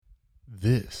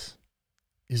This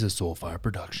is a Soulfire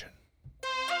production.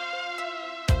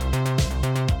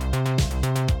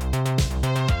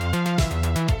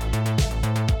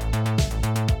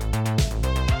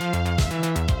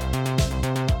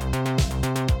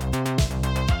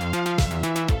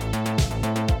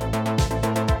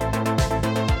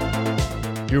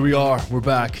 Here we are. We're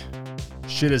back.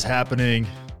 Shit is happening,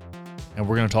 and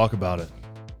we're going to talk about it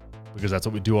because that's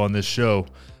what we do on this show.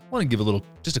 I want to give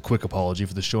just a quick apology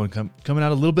for the show and coming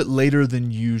out a little bit later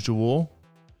than usual.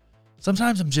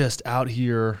 Sometimes I'm just out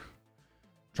here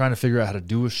trying to figure out how to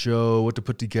do a show, what to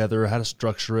put together, how to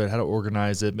structure it, how to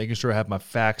organize it, making sure I have my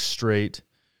facts straight,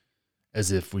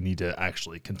 as if we need to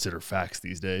actually consider facts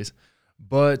these days.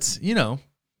 But, you know,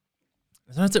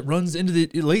 sometimes it runs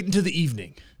late into the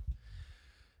evening.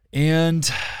 And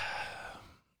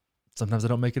sometimes I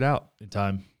don't make it out in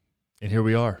time. And here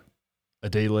we are, a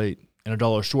day late and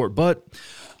 $1 short. But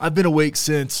I've been awake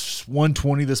since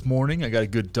 1:20 this morning. I got a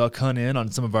good duck hunt in on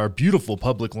some of our beautiful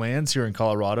public lands here in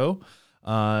Colorado.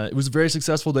 It was a very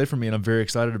successful day for me, and I'm very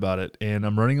excited about it. And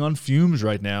I'm running on fumes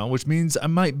right now, which means I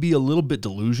might be a little bit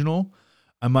delusional.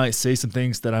 I might say some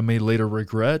things that I may later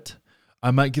regret.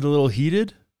 I might get a little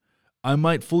heated. I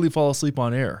might fully fall asleep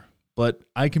on air. But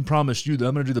I can promise you that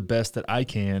I'm going to do the best that I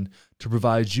can to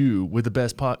provide you with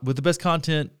the best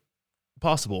content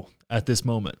possible at this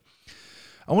moment.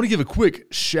 I want to give a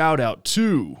quick shout out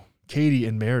to Katie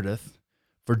and Meredith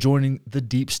for joining the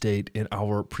Deep State in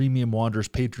our Premium Wanderers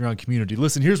Patreon community.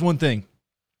 Listen, here's one thing.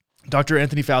 Dr.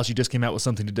 Anthony Fauci just came out with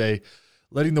something today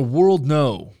letting the world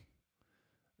know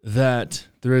that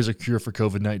there is a cure for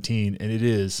COVID-19, and it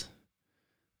is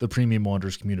the Premium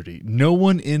Wanderers community. No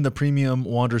one in the Premium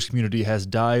Wanderers community has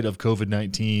died of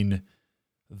COVID-19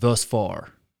 thus far.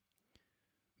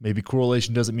 Maybe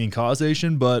correlation doesn't mean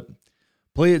causation, but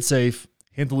play it safe.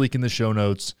 Hit the link in the show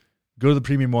notes. Go to the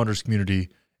Premium Wanderers community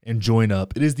and join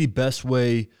up. It is the best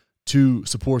way to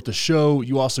support the show.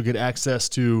 You also get access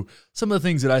to some of the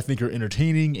things that I think are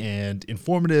entertaining and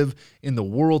informative in the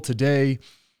world today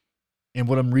and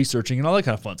what I'm researching and all that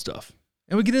kind of fun stuff.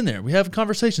 And we get in there. We have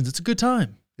conversations. It's a good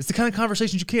time. It's the kind of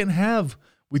conversations you can't have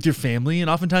with your family and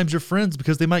oftentimes your friends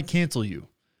because they might cancel you.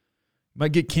 You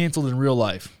might get canceled in real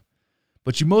life.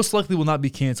 But you most likely will not be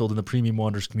canceled in the Premium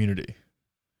Wanderers community.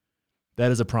 That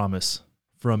is a promise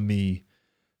from me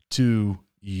to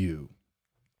you.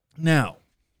 Now,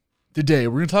 today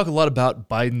we're going to talk a lot about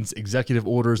Biden's executive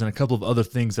orders and a couple of other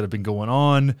things that have been going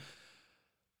on.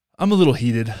 I'm a little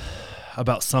heated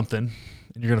about something,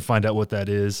 and you're going to find out what that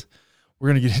is. We're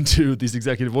going to get into these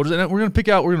executive orders, and we're going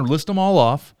to list them all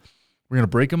off. We're going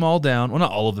to break them all down. Well,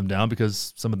 not all of them down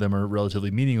because some of them are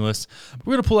relatively meaningless. But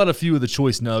we're going to pull out a few of the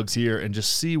choice nugs here and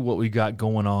just see what we got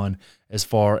going on as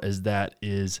far as that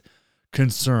is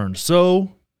concerned.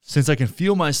 So, since I can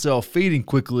feel myself fading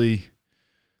quickly,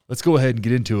 let's go ahead and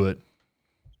get into it.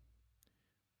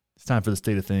 It's time for the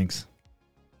state of things.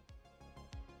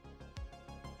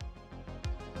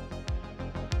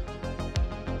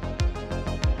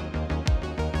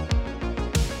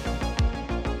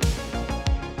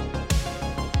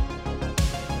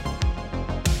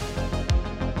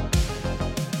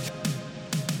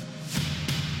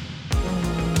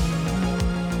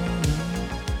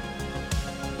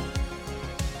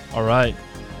 All right,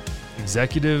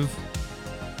 executive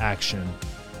action.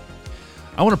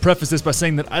 I want to preface this by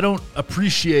saying that I don't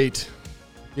appreciate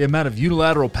the amount of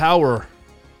unilateral power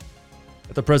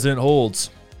that the president holds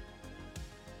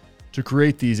to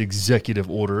create these executive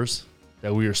orders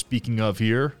that we are speaking of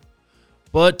here.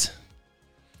 But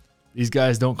these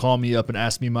guys don't call me up and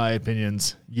ask me my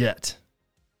opinions yet.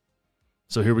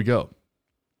 So here we go.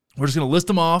 We're just going to list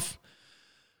them off.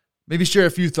 Maybe share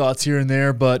a few thoughts here and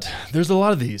there, but there's a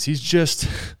lot of these.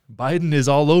 Biden is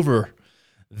all over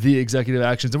the executive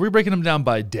actions, and we're breaking them down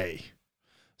by day.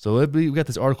 So we got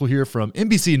this article here from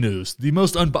NBC News, the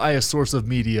most unbiased source of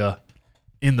media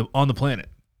on the planet.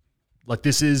 Like,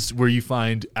 this is where you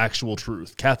find actual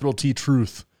truth. Capital T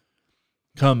truth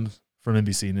comes from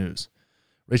NBC News.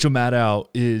 Rachel Maddow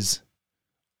is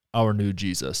our new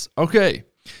Jesus. Okay,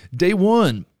 day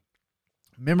one.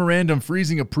 Memorandum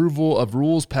freezing approval of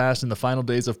rules passed in the final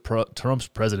days of Trump's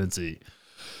presidency.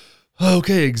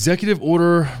 Okay, executive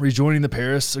order rejoining the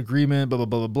Paris Agreement, blah, blah,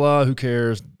 blah, blah, blah. Who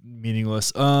cares?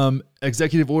 Meaningless.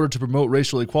 Executive order to promote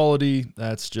racial equality.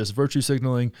 That's just virtue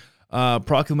signaling.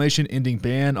 Proclamation ending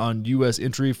ban on U.S.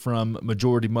 entry from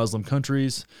majority Muslim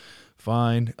countries.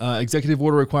 Fine. Executive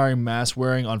order requiring mask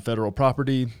wearing on federal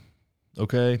property.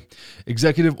 Okay.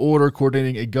 Executive order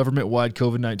coordinating a government-wide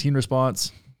COVID-19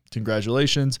 response.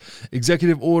 Congratulations.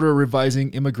 Executive order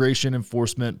revising immigration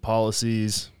enforcement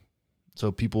policies.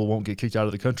 so people won't get kicked out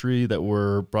of the country that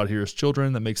were brought here as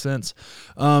children. That makes sense.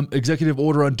 Executive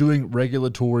order undoing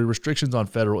regulatory restrictions on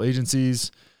federal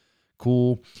agencies.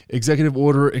 Cool. Executive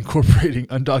order incorporating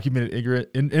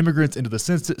undocumented immigrants into the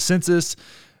census.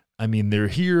 I mean, they're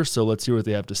here, so let's hear what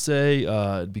they have to say.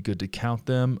 It'd be good to count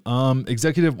them.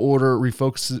 Executive order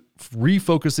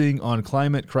refocusing on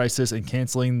climate crisis and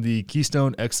canceling the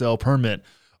Keystone XL permit.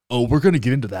 Oh, we're going to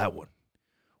get into that one.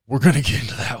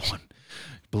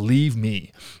 Believe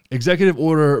me. Executive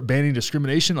order banning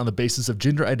discrimination on the basis of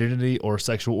gender identity or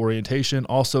sexual orientation,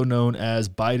 also known as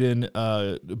Biden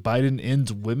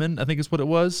ends women, I think is what it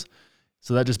was.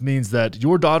 So that just means that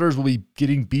your daughters will be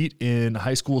getting beat in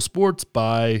high school sports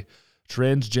by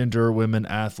transgender women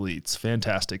athletes.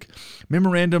 Fantastic.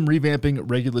 Memorandum revamping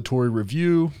regulatory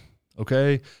review.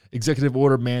 Okay. Executive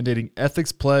order mandating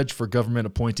ethics pledge for government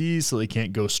appointees so they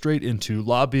can't go straight into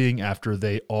lobbying after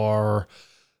they are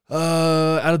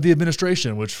out of the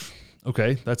administration, which,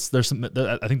 okay, I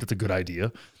think that's a good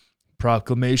idea.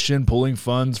 Proclamation pulling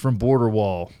funds from border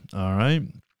wall. All right.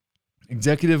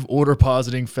 Executive order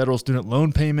positing federal student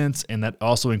loan payments, and that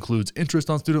also includes interest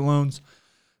on student loans.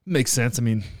 Makes sense. I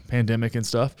mean, pandemic and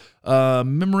stuff.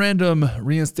 Memorandum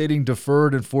reinstating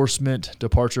deferred enforcement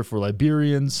departure for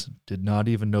Liberians. Did not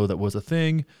even know that was a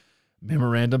thing.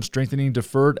 Memorandum strengthening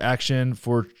deferred action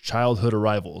for childhood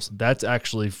arrivals. That's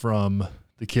actually from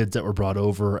the kids that were brought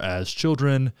over as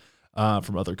children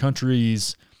from other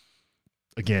countries.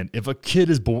 Again, if a kid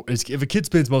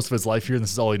spends most of his life here and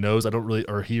this is all he knows,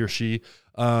 or he or she,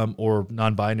 or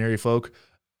non-binary folk,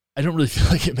 I don't really feel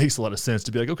like it makes a lot of sense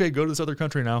to be like, okay, go to this other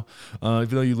country now, even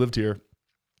though you lived here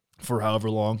for however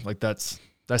long. Like that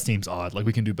seems odd. Like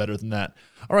we can do better than that.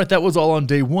 All right, that was all on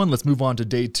day one. Let's move on to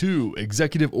day two.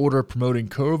 Executive order promoting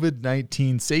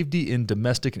COVID-19 safety in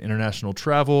domestic and international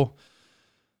travel.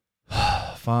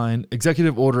 Fine.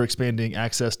 Executive order expanding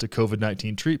access to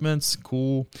COVID-19 treatments.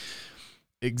 Cool.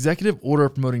 Executive order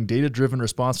promoting data-driven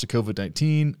response to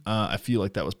COVID-19. I feel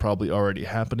like that was probably already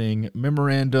happening.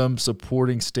 Memorandum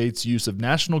supporting states' use of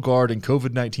National Guard in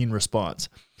COVID-19 response.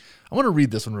 I want to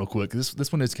read this one real quick.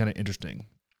 This one is kind of interesting.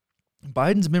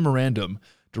 Biden's memorandum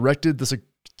directed the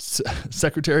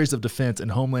Secretaries of Defense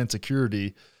and Homeland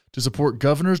Security to support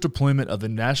governors' deployment of the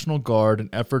National Guard in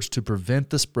efforts to prevent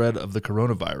the spread of the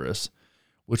coronavirus,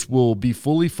 which will be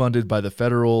fully funded by the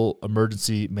Federal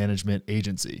Emergency Management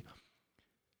Agency.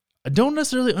 I don't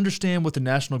necessarily understand what the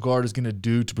National Guard is going to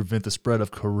do to prevent the spread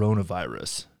of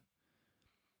coronavirus.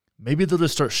 Maybe they'll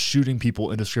just start shooting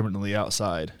people indiscriminately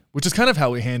outside, which is kind of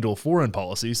how we handle foreign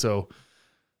policy, so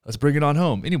let's bring it on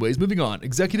home. Anyways, moving on.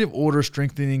 Executive order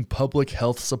strengthening public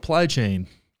health supply chain.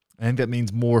 I think that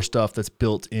means more stuff that's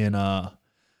built in the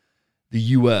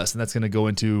U.S., and that's going to go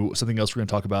into something else we're going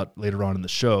to talk about later on in the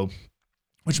show,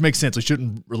 which makes sense. We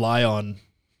shouldn't rely on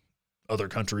other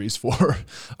countries for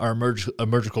our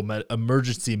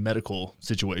emergency medical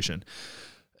situation.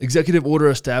 Executive order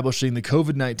establishing the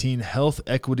COVID-19 Health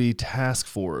Equity Task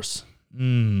Force.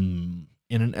 In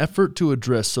an effort to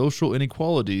address social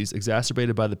inequalities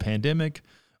exacerbated by the pandemic,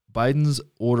 Biden's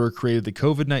order created the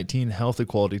COVID-19 Health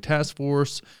Equality Task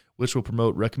Force, which will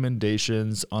promote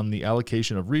recommendations on the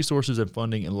allocation of resources and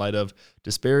funding in light of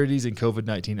disparities in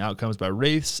COVID-19 outcomes by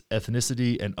race,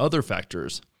 ethnicity, and other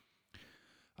factors.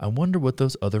 I wonder what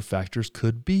those other factors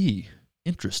could be.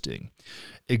 Interesting.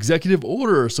 Executive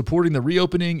order supporting the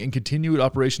reopening and continued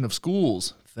operation of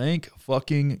schools. Thank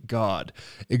fucking God.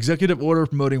 Executive order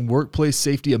promoting workplace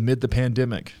safety amid the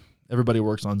pandemic. Everybody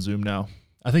works on Zoom now.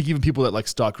 I think even people that like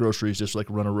stock groceries just like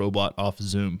run a robot off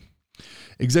Zoom.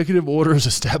 Executive orders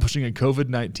establishing a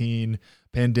COVID-19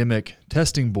 pandemic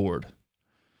testing board.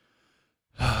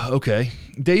 Okay.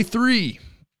 Day 3.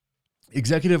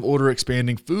 Executive order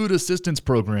expanding food assistance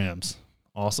programs.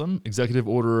 Awesome. Executive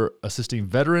order assisting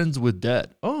veterans with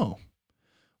debt. Oh,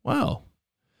 wow.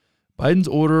 Biden's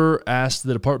order asked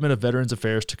the Department of Veterans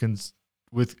Affairs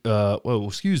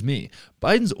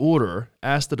Biden's order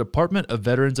asked the Department of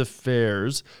Veterans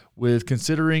Affairs with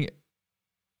considering.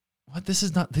 What? This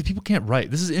is not. People can't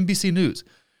write. This is NBC News.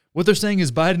 What they're saying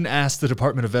is Biden asked the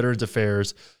Department of Veterans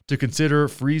Affairs to consider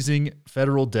freezing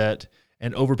federal debt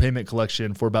and overpayment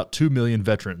collection for about 2 million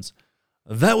veterans.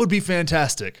 That would be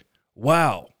fantastic.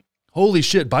 Wow. Holy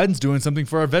shit, Biden's doing something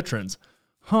for our veterans.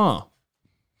 Huh.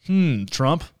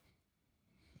 Trump.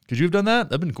 Could you have done that?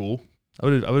 That'd been cool. I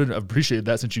would have appreciated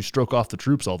that since you stroke off the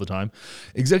troops all the time.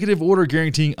 Executive order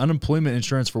guaranteeing unemployment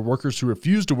insurance for workers who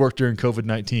refuse to work during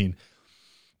COVID-19.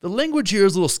 The language here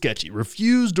is a little sketchy.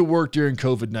 Refuse to work during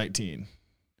COVID-19.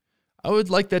 I would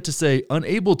like that to say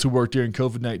unable to work during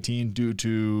COVID-19 due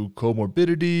to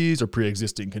comorbidities or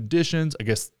pre-existing conditions. I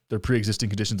guess they're pre-existing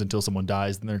conditions until someone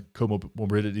dies, then they're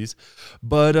comorbidities.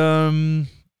 But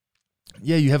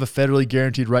yeah, you have a federally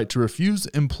guaranteed right to refuse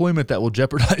employment that will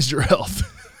jeopardize your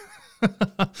health.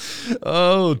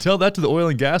 Oh, tell that to the oil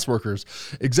and gas workers.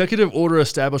 Executive order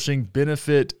establishing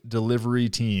benefit delivery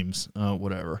teams.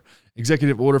 Whatever.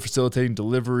 Executive order facilitating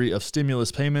delivery of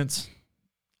stimulus payments.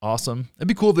 Awesome. It'd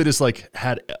be cool if they just like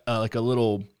had like a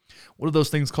little, what are those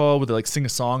things called? Where they like sing a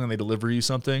song and they deliver you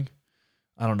something.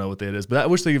 I don't know what that is, but I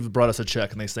wish they brought us a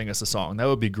check and they sang us a song. That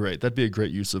would be great. That'd be a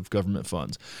great use of government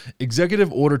funds.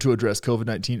 Executive order to address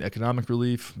COVID-19 economic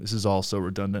relief. This is also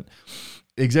redundant.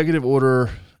 Executive order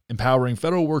empowering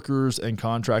federal workers and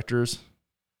contractors.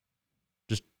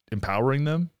 Just empowering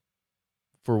them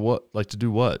for what? Like to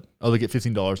do what? Oh, they get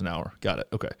 $15 an hour. Got it.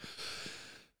 Okay.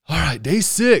 All right. Day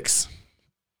 6.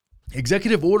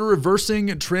 Executive order reversing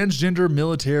transgender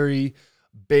military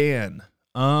ban.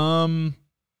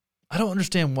 I don't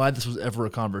understand why this was ever a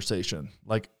conversation.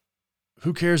 Like,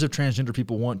 who cares if transgender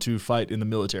people want to fight in the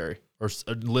military or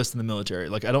enlist in the military?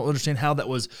 Like, I don't understand how that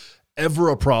was ever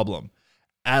a problem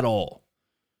at all.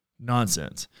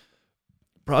 Nonsense.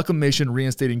 Proclamation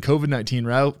reinstating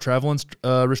COVID-19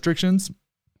 travel restrictions.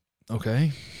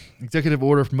 Okay. Executive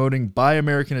order promoting Buy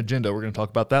American agenda. We're going to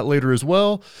talk about that later as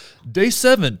well. Day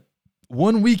 7,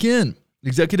 1 week in.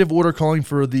 Executive order calling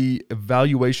for the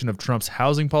evaluation of Trump's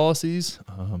housing policies.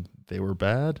 They were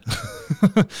bad.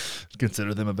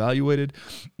 Consider them evaluated.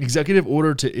 Executive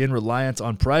order to end reliance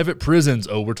on private prisons.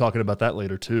 Oh, we're talking about that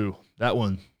later too. That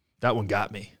one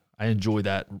got me. I enjoy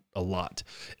that a lot.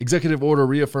 Executive order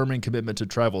reaffirming commitment to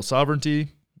tribal sovereignty.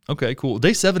 Okay, cool.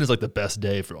 Day 7 is like the best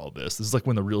day for all this. This is like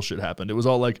when the real shit happened. It was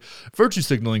all like virtue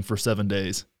signaling for 7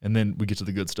 days, and then we get to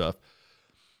the good stuff.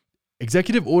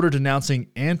 Executive order denouncing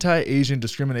anti-Asian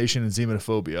discrimination and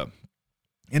xenophobia.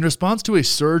 In response to a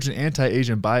surge in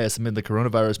anti-Asian bias amid the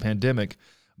coronavirus pandemic,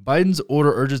 Biden's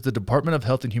order urges the Department of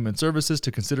Health and Human Services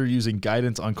to consider using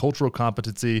guidance on cultural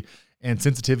competency and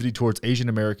sensitivity towards Asian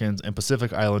Americans and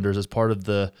Pacific Islanders as part of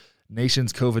the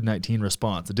nation's COVID-19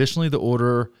 response. Additionally, the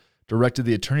order directed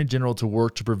the Attorney General to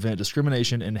work to prevent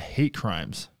discrimination and hate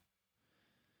crimes.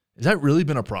 Has that really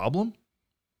been a problem?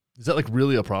 Is that like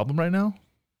really a problem right now?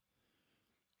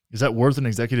 Is that worth an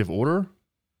executive order?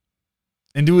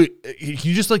 And can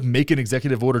you just like make an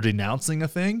executive order denouncing a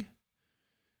thing?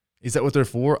 Is that what they're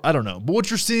for? I don't know. But what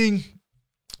you're seeing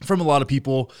from a lot of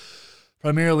people,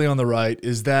 primarily on the right,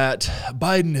 is that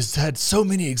Biden has had so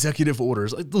many executive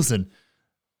orders. Like, listen,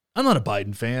 I'm not a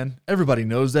Biden fan. Everybody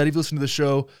knows that if you listen to the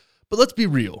show. But let's be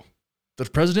real. The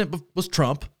president was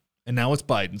Trump, and now it's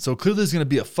Biden. So clearly there's going to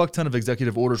be a fuck ton of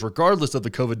executive orders regardless of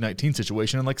the COVID-19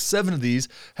 situation. And like 7 of these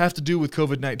have to do with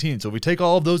COVID-19. So if we take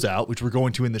all of those out, which we're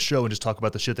going to in the show, and just talk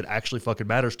about the shit that actually fucking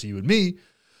matters to you and me,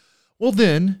 well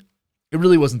then it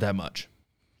really wasn't that much.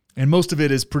 And most of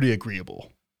it is pretty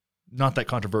agreeable. Not that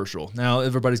controversial. Now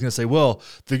everybody's going to say, well,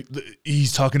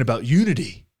 he's talking about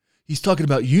unity. He's talking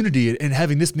about unity, and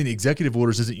having this many executive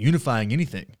orders isn't unifying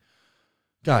anything.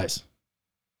 Guys,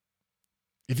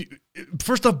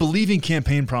 first off, believing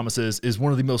campaign promises is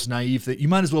one of the most naive things. You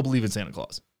might as well believe in Santa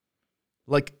Claus.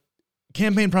 Like,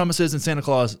 campaign promises and Santa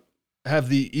Claus have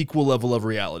the equal level of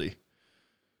reality.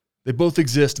 They both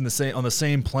exist on the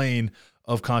same plane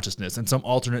of consciousness in some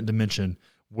alternate dimension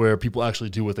where people actually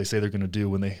do what they say they're going to do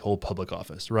when they hold public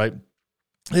office, right?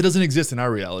 It doesn't exist in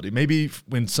our reality. Maybe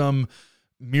when some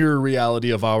mirror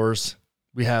reality of ours,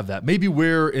 we have that. Maybe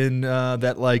we're in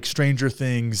that like Stranger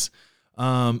Things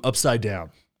upside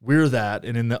down. We're that,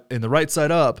 and in the right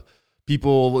side up,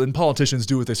 people and politicians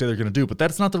do what they say they're going to do, but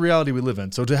that's not the reality we live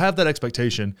in. So to have that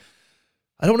expectation,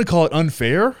 I don't want to call it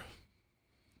unfair,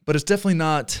 but it's definitely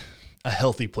not a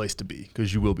healthy place to be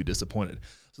because you will be disappointed.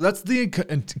 So that's the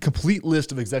complete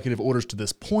list of executive orders to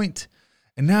this point.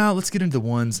 And now let's get into the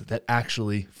ones that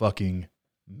actually fucking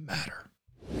matter.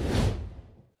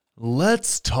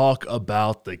 Let's talk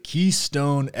about the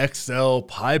Keystone XL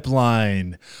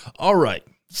pipeline. All right.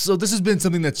 So this has been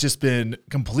something that's just been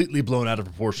completely blown out of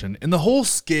proportion. In the whole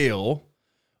scale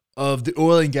of the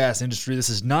oil and gas industry, this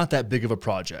is not that big of a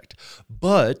project.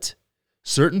 But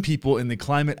certain people in the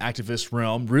climate activist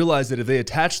realm realized that if they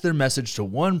attached their message to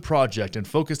one project and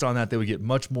focused on that, they would get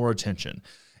much more attention.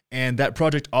 And that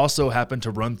project also happened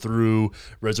to run through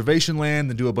reservation land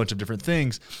and do a bunch of different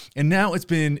things. And now it's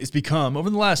become, over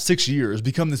the last 6 years,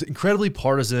 become this incredibly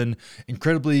partisan,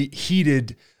 incredibly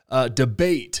heated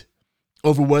debate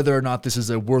over whether or not this is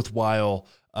a worthwhile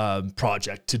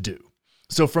project to do.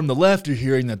 So from the left, you're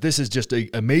hearing that this is just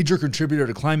a major contributor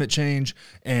to climate change,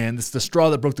 and it's the straw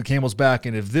that broke the camel's back,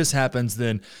 and if this happens,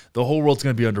 then the whole world's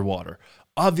going to be underwater.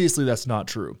 Obviously, that's not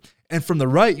true. And from the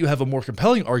right, you have a more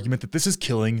compelling argument that this is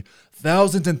killing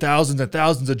thousands and thousands and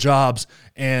thousands of jobs,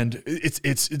 and it's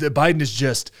that Biden is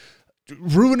just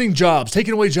ruining jobs,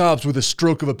 taking away jobs with a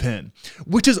stroke of a pen,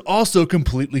 which is also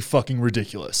completely fucking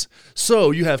ridiculous.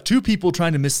 So you have two people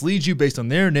trying to mislead you based on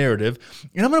their narrative,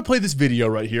 and I'm going to play this video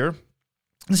right here.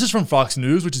 This is from Fox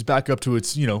News, which is back up to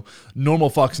its, normal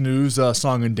Fox News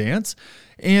song and dance.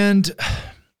 And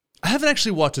I haven't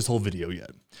actually watched this whole video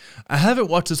yet.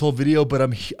 But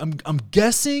I'm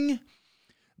guessing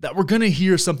that we're going to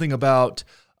hear something about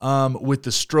with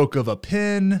the stroke of a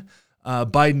pen,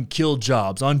 Biden killed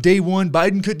jobs. On day one,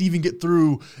 Biden couldn't even get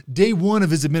through day one of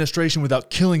his administration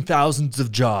without killing thousands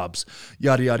of jobs,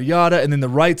 yada, yada, yada. And then the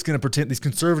right's going to pretend, these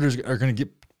conservatives are going to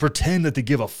pretend that they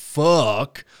give a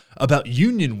fuck about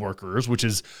union workers, which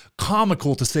is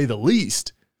comical to say the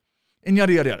least, and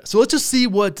yada, yada, yada. So let's see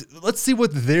what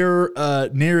their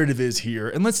narrative is here,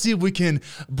 and let's see if we can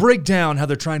break down how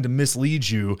they're trying to mislead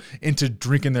you into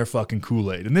drinking their fucking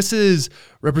Kool-Aid. And this is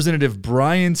Representative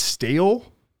Brian Stahel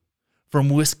from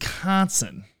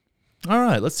Wisconsin. All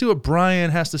right, let's see what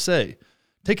Brian has to say.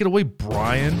 Take it away,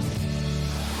 Brian.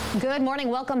 Good morning.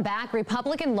 Welcome back.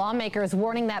 Republican lawmakers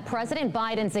warning that President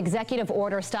Biden's executive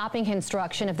order stopping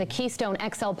construction of the Keystone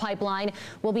XL pipeline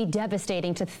will be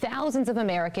devastating to thousands of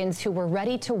Americans who were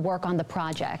ready to work on the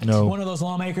project. No. One of those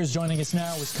lawmakers joining us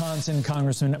now, Wisconsin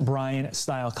Congressman Brian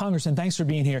Stahel. Congressman, thanks for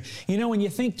being here. When you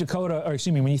think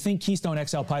when you think Keystone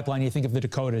XL pipeline, you think of the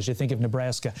Dakotas, you think of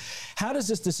Nebraska. How does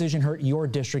this decision hurt your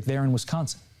district there in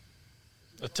Wisconsin?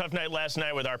 A tough night last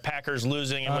night with our Packers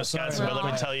losing in Wisconsin, but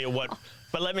let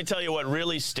me tell you what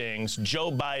really stings.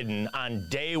 Joe Biden on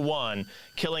day one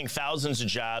killing thousands of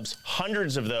jobs,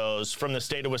 hundreds of those from the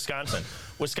state of Wisconsin.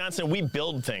 Wisconsin, we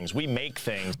build things, we make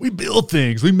things. We build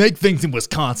things, we make things in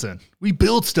Wisconsin. We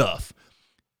build stuff.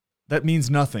 That means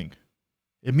nothing.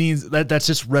 It means that's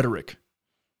just rhetoric.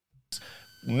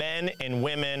 Men and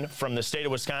women from the state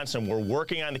of Wisconsin were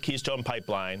working on the Keystone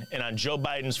Pipeline, and on Joe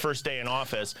Biden's first day in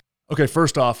office. Okay,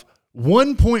 first off,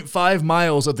 1.5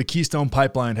 miles of the Keystone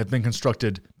Pipeline have been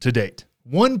constructed to date.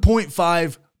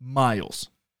 1.5 miles.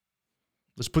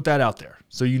 Let's put that out there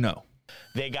so you know.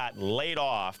 They got laid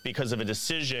off because of a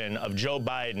decision of Joe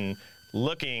Biden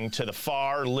looking to the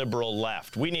far liberal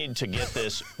left. We need to get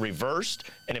this reversed,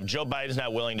 and if Joe Biden's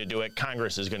not willing to do it,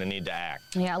 Congress is going to need to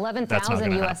act. Yeah,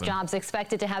 11,000 U.S. jobs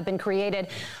expected to have been created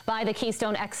by the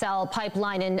Keystone XL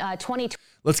pipeline in 2020.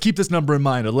 Let's keep this number in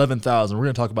mind, 11,000. We're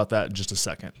going to talk about that in just a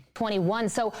second. 21.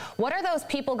 So what are those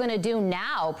people going to do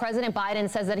now? President Biden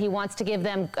says that he wants to give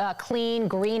them clean,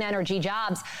 green energy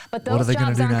jobs, but those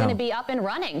jobs aren't going to be up and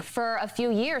running for a few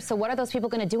years. So what are those people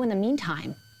going to do in the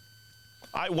meantime?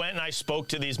 I went and I spoke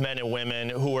to these men and women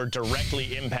who are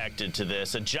directly impacted to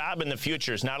this. A job in the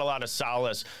future is not a lot of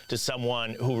solace to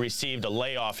someone who received a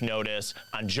layoff notice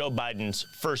on Joe Biden's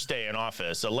first day in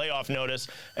office. A layoff notice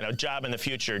and a job in the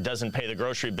future doesn't pay the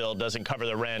grocery bill, doesn't cover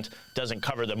the rent, doesn't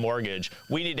cover the mortgage.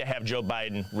 We need to have Joe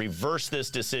Biden reverse this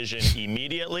decision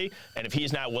immediately, and if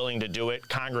he's not willing to do it,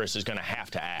 Congress is going to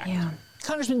have to act. Yeah.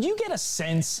 Congressman, do you get a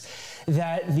sense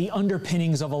that the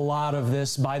underpinnings of a lot of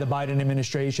this by the Biden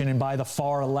administration and by the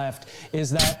far left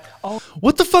is that,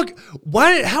 what the fuck?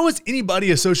 Why? How is anybody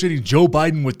associating Joe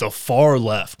Biden with the far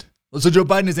left? So Joe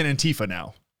Biden is in Antifa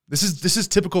now. This is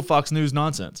typical Fox News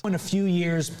nonsense. In a few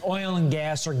years, oil and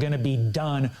gas are going to be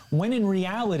done, when in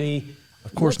reality,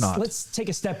 of course not. Let's take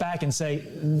a step back and say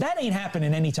that ain't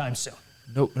happening anytime soon.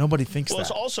 No, nobody thinks that. Well,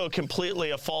 it's also completely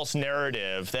a false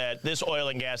narrative that this oil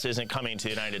and gas isn't coming to the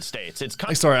United States. It's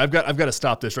coming. Sorry, I've got to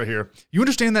stop this right here. You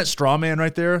understand that straw man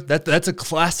right there? That's a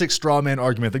classic straw man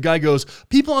argument. The guy goes,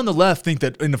 people on the left think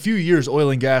that in a few years oil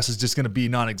and gas is just going to be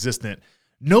non-existent.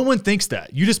 No one thinks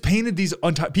that. You just painted these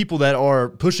people that are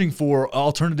pushing for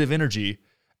alternative energy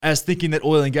as thinking that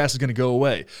oil and gas is going to go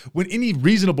away. When any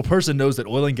reasonable person knows that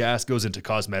oil and gas goes into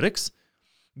cosmetics,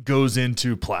 goes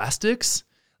into plastics.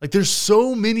 Like, there's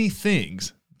so many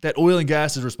things that oil and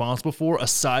gas is responsible for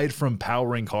aside from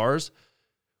powering cars.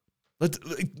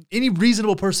 Any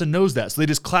reasonable person knows that. So they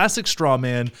just classic straw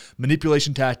man,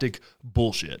 manipulation tactic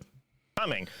bullshit.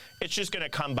 It's just going to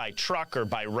come by truck or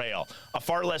by rail, a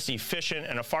far less efficient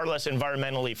and a far less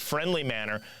environmentally friendly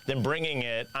manner than bringing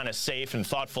it on a safe and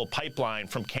thoughtful pipeline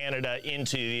from Canada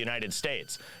into the United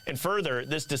States. And further,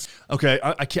 this okay,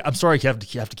 I'm sorry I have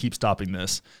to keep stopping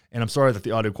this, and I'm sorry that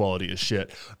the audio quality is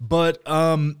shit. But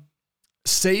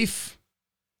safe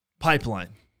pipeline,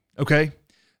 okay?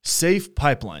 Safe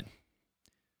pipeline.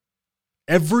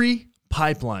 Every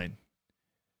pipeline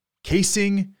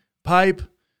casing pipe,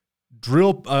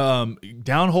 drill,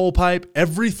 downhole pipe,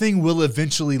 everything will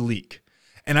eventually leak.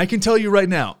 And I can tell you right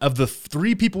now, of the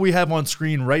 3 people we have on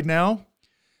screen right now,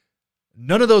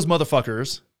 none of those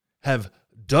motherfuckers have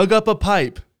dug up a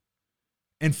pipe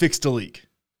and fixed a leak.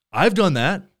 I've done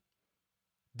that.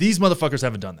 These motherfuckers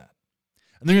haven't done that.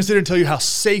 And they're going to sit here and tell you how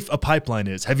safe a pipeline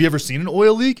is. Have you ever seen an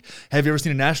oil leak? Have you ever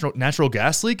seen a natural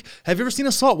gas leak? Have you ever seen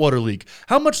a saltwater leak?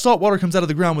 How much salt water comes out of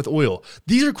the ground with oil?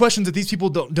 These are questions that these people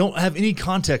don't have any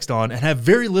context on and have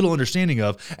very little understanding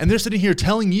of. And they're sitting here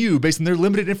telling you, based on their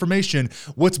limited information,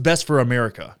 what's best for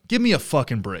America. Give me a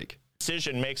fucking break.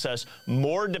 Decision makes us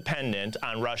more dependent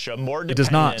on Russia, more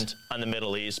dependent on the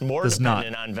Middle East, more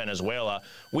dependent on Venezuela.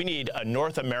 We need a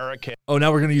North American. Oh,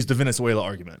 now we're going to use the Venezuela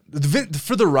argument.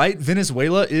 For the right,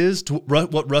 Venezuela is to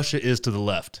what Russia is to the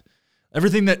left.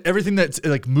 Everything that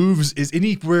like moves is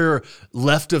anywhere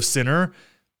left of center.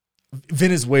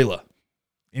 Venezuela.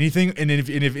 Anything, and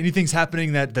if anything's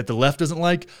happening that the left doesn't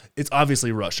like, it's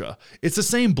obviously Russia. It's the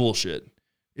same bullshit.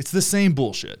 It's the same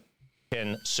bullshit.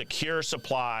 Secure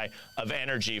supply of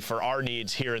energy for our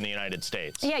needs here in the United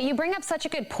States. Yeah, you bring up such a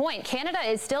good point. Canada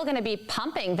is still going to be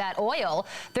pumping that oil.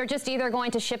 They're just either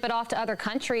going to ship it off to other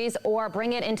countries or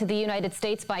bring it into the United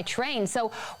States by train.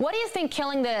 So what do you think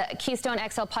killing the Keystone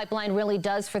XL pipeline really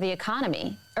does for the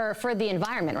economy, or for the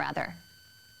environment, rather?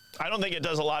 I don't think it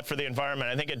does a lot for the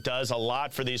environment. I think it does a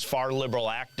lot for these far liberal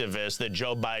activists that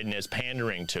Joe Biden is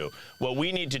pandering to. What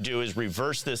we need to do is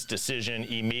reverse this decision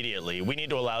immediately. We need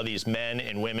to allow these men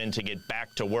and women to get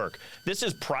back to work. This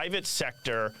is private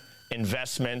sector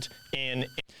investment in.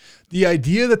 The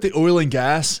idea that the oil and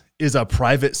gas is a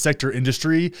private sector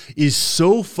industry is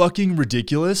so fucking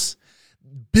ridiculous.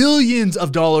 Billions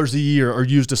of dollars a year are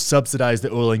used to subsidize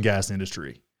the oil and gas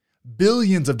industry.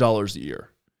 Billions of dollars a year.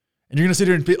 And you're going to sit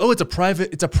here and be, oh, it's a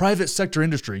private sector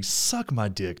industry. Suck my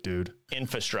dick, dude.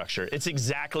 Infrastructure. It's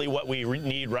exactly what we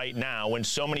need right now when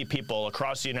so many people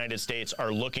across the United States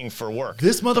are looking for work.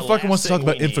 This motherfucker wants to talk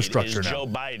about infrastructure now. Joe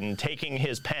Biden taking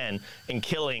his pen and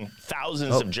killing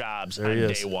thousands of jobs on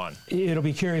day one. It'll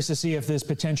be curious to see if this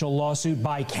potential lawsuit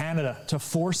by Canada to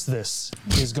force this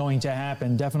is going to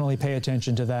happen. Definitely pay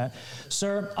attention to that.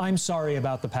 Sir, I'm sorry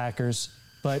about the Packers.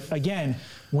 But again,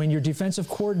 when your defensive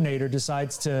coordinator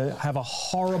decides to have a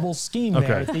horrible scheme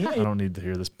there at the end. I don't need to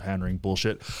hear this pandering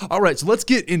bullshit. All right, so let's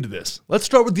get into this. Let's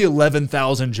start with the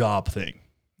 11,000 job thing,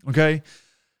 okay?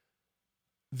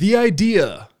 The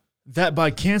idea that by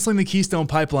canceling the Keystone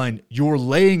Pipeline, you're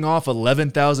laying off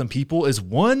 11,000 people is,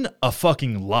 one, a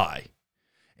fucking lie,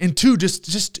 and two,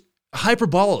 just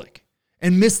hyperbolic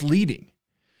and misleading,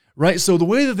 right? So the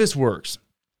way that this works,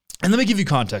 and let me give you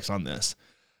context on this.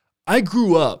 I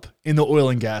grew up in the oil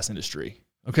and gas industry,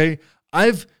 okay?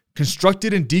 I've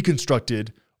constructed and deconstructed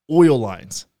oil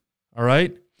lines, all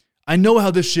right? I know how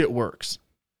this shit works,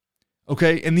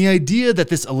 okay? And the idea that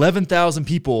this 11,000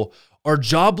 people are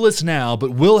jobless now but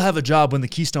will have a job when the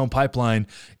Keystone Pipeline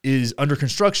is under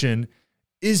construction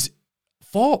is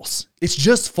false. It's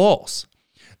just false.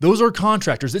 Those are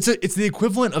contractors. It's the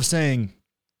equivalent of saying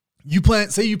you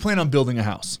plan on building a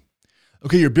house.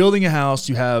 Okay, you're building a house,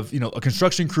 you have, a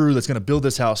construction crew that's going to build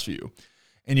this house for you.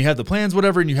 And you have the plans,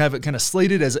 whatever, and you have it kind of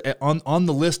slated as on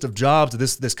the list of jobs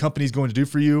that this company is going to do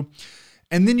for you.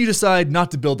 And then you decide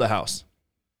not to build the house.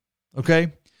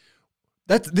 Okay?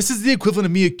 This is the equivalent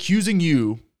of me accusing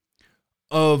you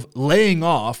of laying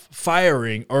off,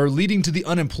 firing, or leading to the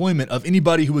unemployment of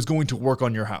anybody who was going to work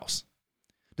on your house.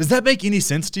 Does that make any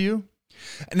sense to you?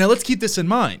 And now let's keep this in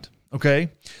mind,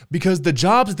 okay? Because the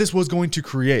jobs this was going to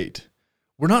create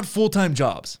were not full-time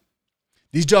jobs.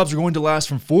 These jobs are going to last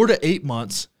from 4 to 8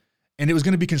 months, and it was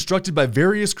going to be constructed by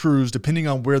various crews depending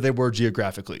on where they were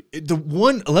geographically. The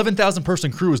 11,000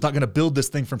 person crew is not going to build this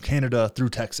thing from Canada through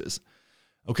Texas.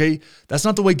 Okay? That's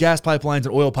not the way gas pipelines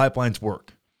and oil pipelines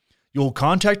work. You'll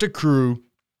contact a crew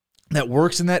that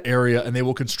works in that area, and they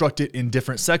will construct it in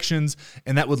different sections,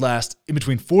 and that would last in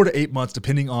between 4 to 8 months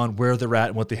depending on where they're at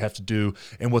and what they have to do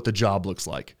and what the job looks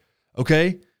like.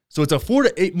 Okay? So it's a 4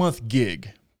 to 8 month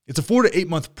gig. It's a 4 to 8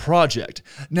 month project.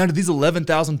 Now, did these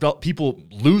 11,000 people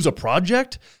lose a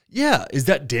project? Yeah. Is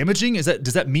that damaging? Does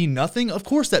that mean nothing? Of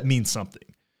course that means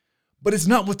something. But it's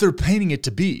not what they're painting it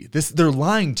to be. They're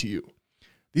lying to you.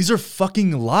 These are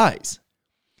fucking lies.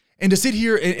 And to sit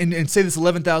here and say this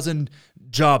 11,000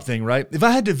 job thing, right? If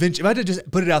I had to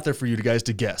just put it out there for you guys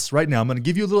to guess right now, I'm going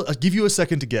to give you a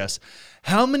second to guess.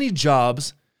 How many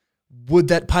jobs would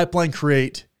that pipeline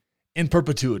create in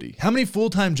perpetuity? How many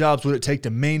full-time jobs would it take to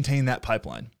maintain that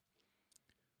pipeline?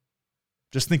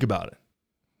 Just think about it.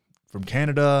 From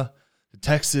Canada to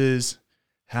Texas,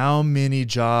 how many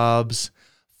jobs?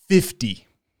 50.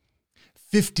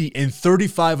 50, and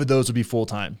 35 of those would be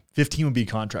full-time. 15 would be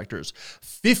contractors.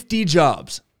 50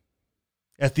 jobs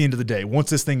at the end of the day once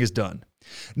this thing is done.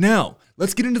 Now,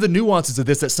 let's get into the nuances of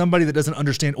this that somebody that doesn't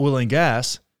understand oil and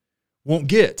gas won't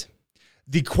get.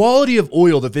 The quality of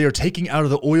oil that they are taking out of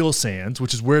the oil sands,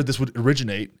 which is where this would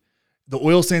originate, the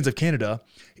oil sands of Canada,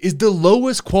 is the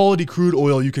lowest quality crude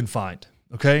oil you can find,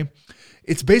 okay?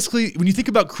 It's basically, when you think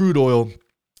about crude oil,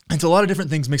 it's a lot of different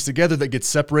things mixed together that gets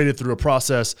separated through a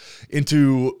process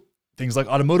into things like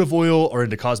automotive oil or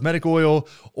into cosmetic oil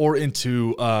or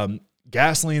into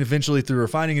gasoline eventually through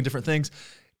refining and different things.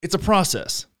 It's a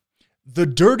process. The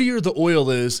dirtier the oil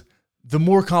is, the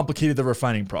more complicated the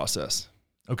refining process,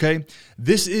 okay?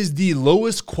 This is the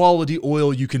lowest quality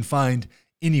oil you can find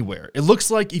anywhere. It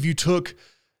looks like if you took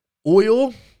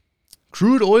oil,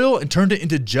 crude oil, and turned it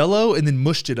into Jell-O and then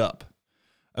mushed it up,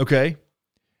 okay?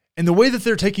 And the way that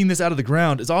they're taking this out of the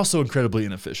ground is also incredibly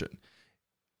inefficient.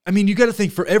 I mean, you got to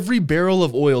think, for every barrel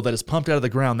of oil that is pumped out of the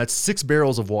ground, that's 6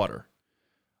 barrels of water.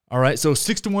 All right, so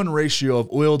 6-to-1 ratio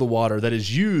of oil to water that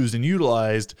is used and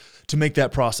utilized to make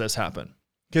that process happen.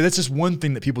 Okay, that's just one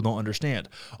thing that people don't understand.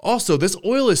 Also, this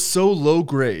oil is so low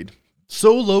grade,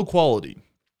 so low quality,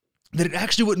 that it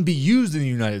actually wouldn't be used in the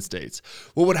United States.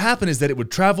 What would happen is that it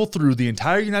would travel through the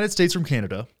entire United States from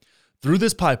Canada, through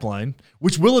this pipeline,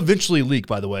 which will eventually leak,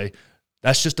 by the way.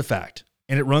 That's just a fact.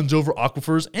 And it runs over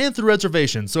aquifers and through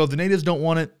reservations. So if the natives don't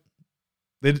want it,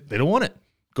 they don't want it.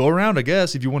 Go around, I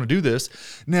guess, if you want to do this.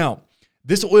 Now,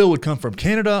 this oil would come from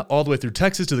Canada all the way through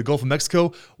Texas to the Gulf of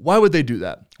Mexico. Why would they do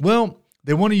that? Well,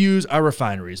 they want to use our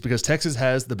refineries because Texas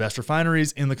has the best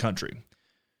refineries in the country,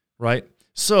 right?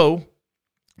 So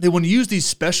they want to use these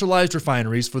specialized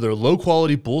refineries for their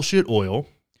low-quality bullshit oil,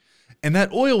 and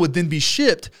that oil would then be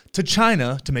shipped to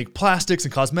China to make plastics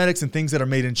and cosmetics and things that are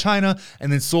made in China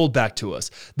and then sold back to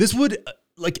us. This would,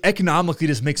 economically,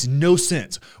 just makes no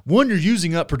sense. One, you're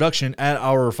using up production at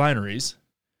our refineries,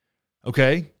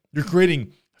 okay? You're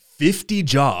creating 50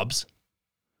 jobs,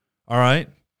 all right?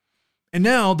 And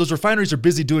now those refineries are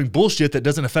busy doing bullshit that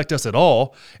doesn't affect us at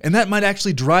all, and that might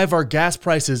actually drive our gas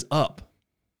prices up.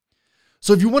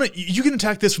 So if you want to, you can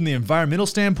attack this from the environmental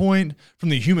standpoint, from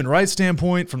the human rights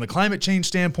standpoint, from the climate change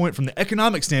standpoint, from the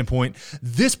economic standpoint.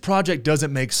 This project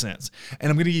doesn't make sense.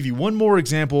 And I'm going to give you one more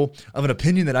example of an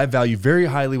opinion that I value very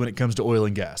highly when it comes to oil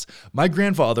and gas. My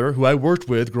grandfather, who I worked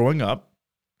with growing up,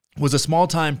 was a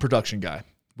small-time production guy.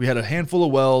 We had a handful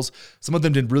of wells. Some of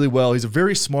them did really well. He's a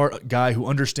very smart guy who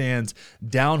understands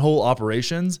downhole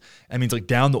operations. That means like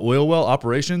down the oil well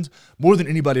operations more than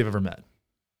anybody I've ever met.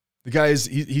 The guy is,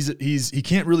 he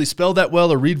can't really spell that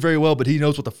well or read very well, but he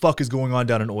knows what the fuck is going on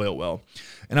down an oil well.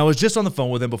 And I was just on the phone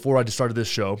with him before I just started this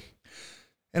show.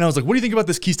 And I was like, what do you think about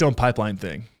this Keystone Pipeline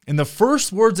thing? And the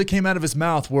first words that came out of his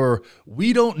mouth were,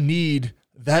 we don't need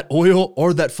that oil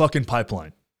or that fucking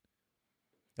pipeline.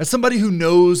 As somebody who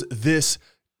knows this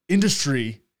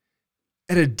industry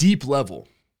at a deep level,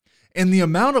 and the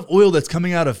amount of oil that's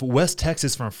coming out of West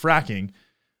Texas from fracking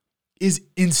is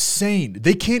insane.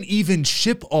 They can't even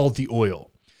ship all the oil.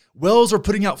 Wells are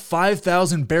putting out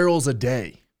 5,000 barrels a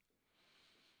day.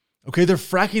 Okay, they're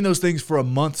fracking those things for a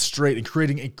month straight and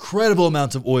creating incredible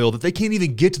amounts of oil that they can't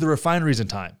even get to the refineries in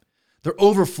time. They're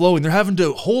overflowing. They're having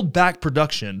to hold back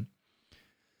production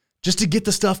just to get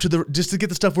the stuff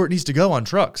where it needs to go on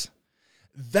trucks.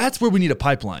 That's where we need a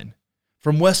pipeline,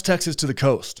 from West Texas to the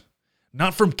coast,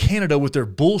 not from Canada with their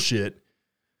bullshit,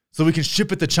 so we can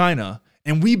ship it to China.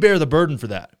 And we bear the burden for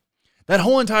that. That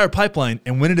whole entire pipeline,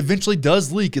 and when it eventually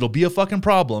does leak, it'll be a fucking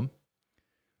problem,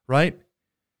 right?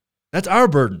 That's our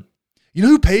burden. You know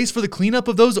who pays for the cleanup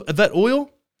of that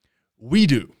oil? We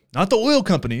do, not the oil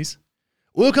companies.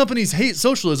 Oil companies hate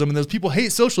socialism, and those people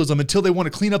hate socialism until they want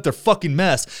to clean up their fucking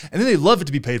mess, and then they love it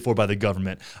to be paid for by the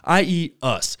government, i.e.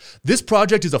 us. This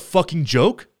project is a fucking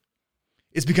joke.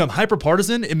 It's become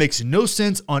hyper-partisan. It makes no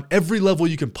sense on every level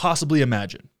you can possibly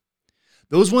imagine.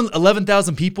 Those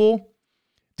 11,000 people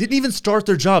didn't even start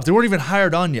their jobs. They weren't even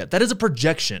hired on yet. That is a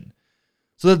projection.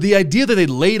 So that the idea that they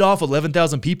laid off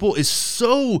 11,000 people is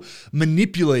so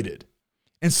manipulated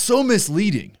and so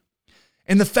misleading.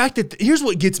 And the fact that, here's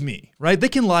what gets me, right? They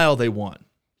can lie all they want,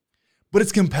 but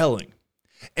it's compelling.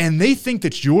 And they think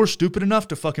that you're stupid enough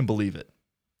to fucking believe it.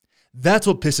 That's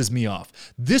what pisses me off.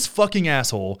 This fucking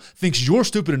asshole thinks you're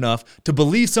stupid enough to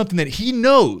believe something that he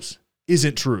knows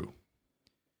isn't true.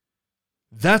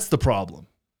 That's the problem.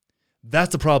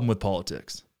 That's the problem with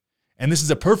politics. And this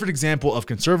is a perfect example of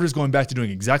conservatives going back to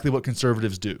doing exactly what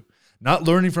conservatives do. Not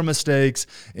learning from mistakes,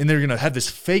 and they're going to have this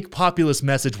fake populist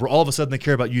message where all of a sudden they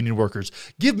care about union workers.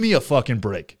 Give me a fucking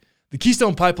break. The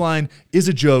Keystone Pipeline is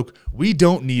a joke. We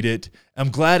don't need it. I'm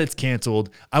glad it's canceled.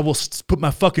 I will put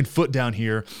my fucking foot down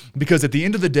here because at the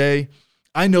end of the day,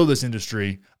 I know this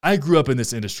industry. I grew up in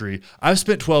this industry. I've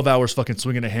spent 12 hours fucking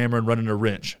swinging a hammer and running a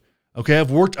wrench. Okay,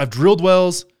 I've drilled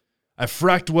wells. I've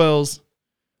fracked wells.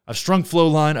 I've strung flow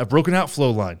line. I've broken out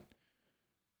flow line.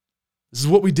 This is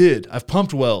what we did. I've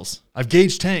pumped wells. I've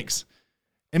gauged tanks.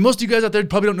 And most of you guys out there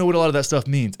probably don't know what a lot of that stuff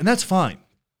means. And that's fine.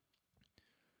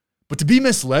 But to be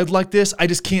misled like this, I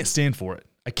just can't stand for it.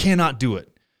 I cannot do it.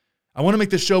 I want to make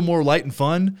this show more light and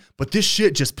fun, but this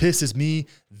shit just pisses me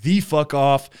the fuck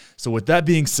off. So with that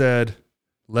being said,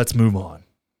 let's move on.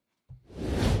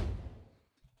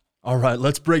 All right,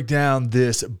 let's break down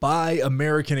this Buy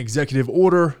American executive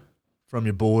order from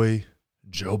your boy,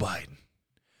 Joe Biden.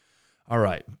 All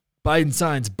right, Biden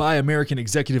signs Buy American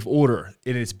executive order,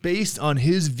 and it's based on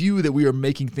his view that we are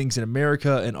making things in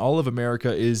America, and all of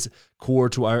America is core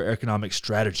to our economic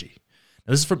strategy.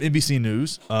 Now, this is from NBC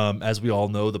News, as we all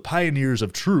know, the pioneers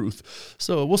of truth.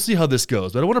 So we'll see how this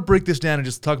goes. But I want to break this down and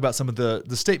just talk about some of the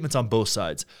statements on both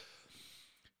sides.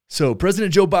 So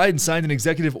President Joe Biden signed an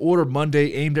executive order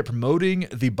Monday aimed at promoting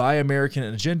the Buy American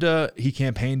agenda he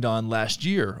campaigned on last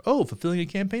year. Oh, fulfilling a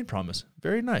campaign promise.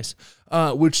 Very nice.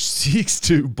 Which seeks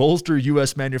to bolster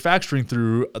U.S. manufacturing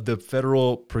through the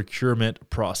federal procurement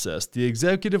process. The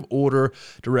executive order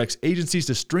directs agencies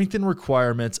to strengthen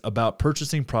requirements about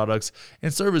purchasing products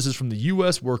and services from the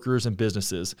U.S. workers and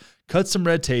businesses, cuts some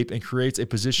red tape, and creates a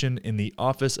position in the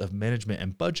Office of Management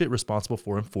and Budget responsible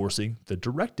for enforcing the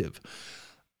directive.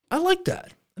 I like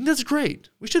that. And that's great.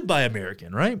 We should buy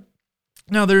American, right?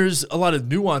 Now, there's a lot of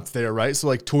nuance there, right? So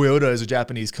like Toyota is a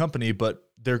Japanese company, but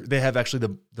they have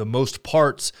actually the most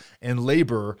parts and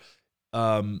labor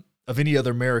of any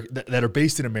other America that are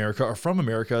based in America or from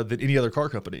America than any other car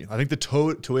company. I think the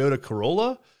Toyota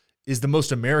Corolla is the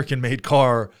most American-made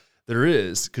car there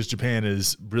is because Japan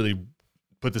has really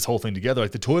put this whole thing together.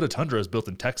 Like the Toyota Tundra is built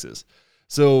in Texas.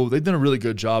 So they've done a really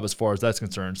good job as far as that's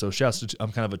concerned. So shouts to,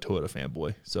 I'm kind of a Toyota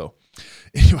fanboy. So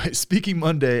anyway, speaking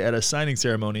Monday at a signing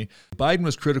ceremony, Biden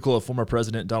was critical of former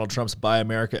President Donald Trump's Buy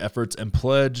America efforts and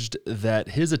pledged that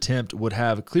his attempt would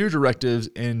have clear directives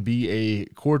and be a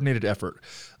coordinated effort.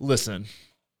 Listen,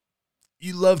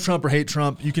 you love Trump or hate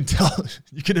Trump, you can tell,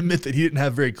 you can admit that he didn't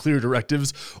have very clear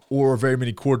directives or very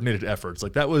many coordinated efforts.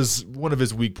 Like that was one of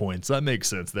his weak points. That makes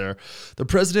sense there. The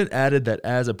president added that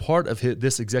as a part of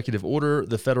this executive order,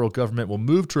 the federal government will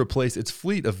move to replace its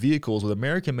fleet of vehicles with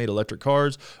American-made electric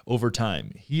cars over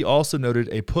time. He also noted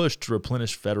a push to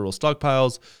replenish federal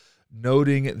stockpiles,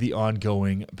 noting the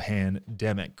ongoing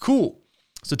pandemic. Cool.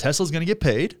 So Tesla's going to get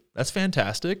paid. That's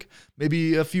fantastic.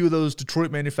 Maybe a few of those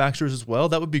Detroit manufacturers as well.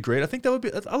 That would be great. I think that would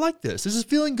be, I like this. This is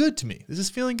feeling good to me. This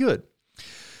is feeling good.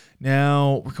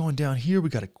 Now, we're going down here. We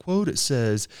got a quote. It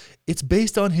says, it's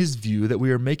based on his view that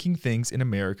we are making things in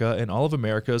America and all of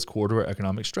America is core to our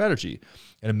economic strategy.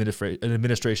 An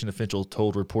administration official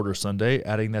told reporters Sunday,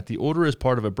 adding that the order is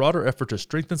part of a broader effort to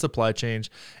strengthen supply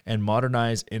chains and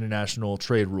modernize international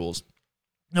trade rules.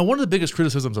 Now, one of the biggest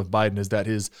criticisms of Biden is that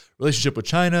his relationship with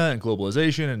China and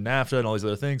globalization and NAFTA and all these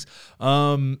other things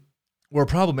were a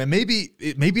problem. And maybe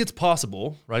it's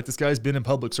possible, right? This guy's been in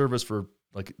public service for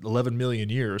like 11 million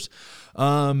years.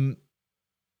 Maybe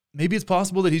it's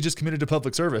possible that he just committed to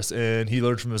public service and he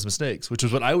learned from his mistakes, which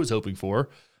is what I was hoping for.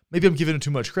 Maybe I'm giving him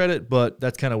too much credit, but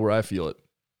that's kind of where I feel it.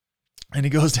 And he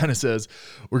goes down and says,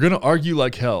 we're going to argue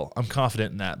like hell. I'm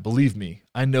confident in that. Believe me.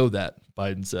 I know that,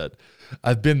 Biden said.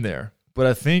 I've been there. But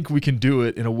I think we can do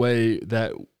it in a way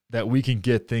that we can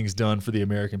get things done for the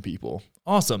American people.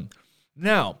 Awesome.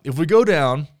 Now, if we go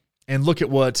down and look at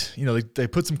what, they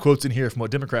put some quotes in here from what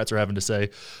Democrats are having to say,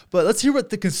 but let's hear what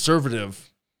the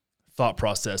conservative thought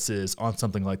process is on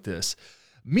something like this.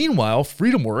 Meanwhile,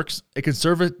 FreedomWorks, a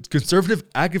conservative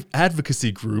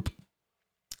advocacy group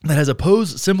that has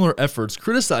opposed similar efforts,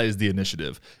 criticized the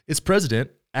initiative. Its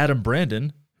president, Adam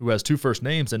Brandon, who has two first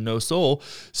names and no soul,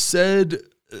 said,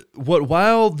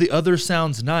 while the other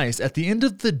sounds nice, at the end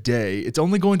of the day, it's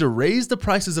only going to raise the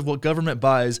prices of what government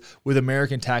buys with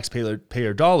American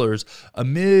taxpayer dollars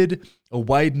amid a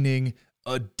widening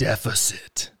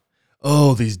deficit.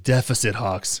 Oh, these deficit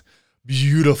hawks.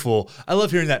 Beautiful. I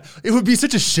love hearing that. It would be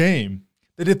such a shame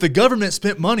that if the government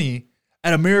spent money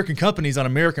at American companies on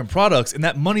American products, and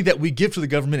that money that we give to the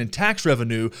government in tax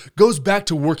revenue goes back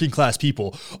to working class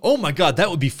people. Oh my God,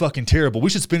 that would be fucking terrible. We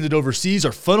should spend it overseas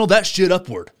or funnel that shit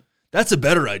upward. That's a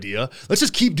better idea. Let's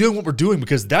just keep doing what we're doing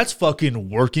because that's fucking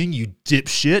working, you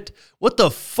dipshit. What the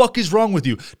fuck is wrong with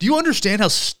you? Do you understand how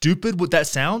stupid what that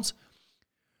sounds?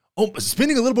 Oh,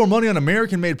 spending a little more money on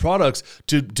American-made products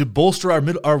to bolster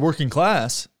our working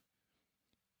class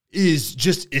is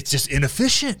just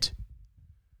inefficient.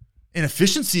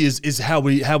 Inefficiency is how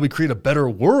we create a better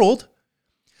world.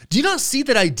 Do you not see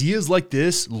that ideas like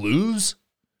this lose?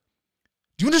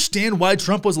 Do you understand why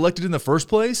Trump was elected in the first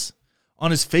place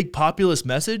on his fake populist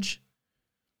message?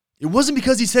 It wasn't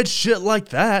because he said shit like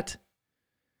that.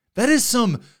 That is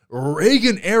some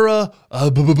Reagan era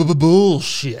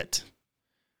bullshit.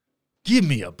 Give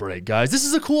me a break, guys. This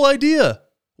is a cool idea.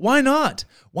 Why not?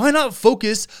 Why not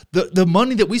focus the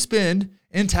money that we spend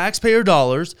in taxpayer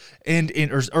dollars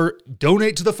or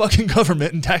donate to the fucking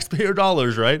government in taxpayer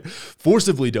dollars, right?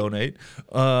 Forcibly donate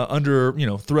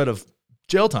under, threat of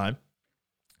jail time.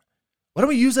 Why don't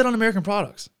we use that on American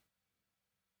products?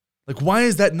 Like, why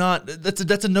is that not?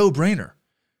 That's a no-brainer.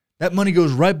 That money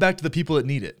goes right back to the people that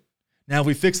need it. Now, if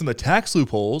we fix some of the tax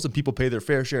loopholes and people pay their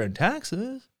fair share in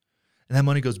taxes, and that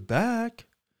money goes back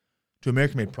to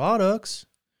American-made products,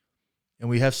 and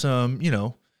we have some,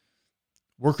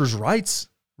 workers' rights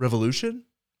revolution,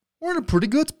 we're in a pretty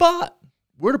good spot.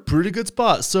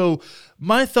 So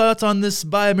my thoughts on this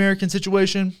Buy American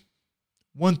situation,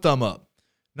 1 thumb up.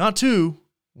 Not 2,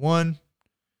 1,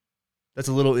 that's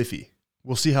a little iffy.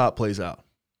 We'll see how it plays out.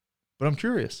 But I'm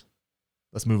curious.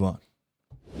 Let's move on.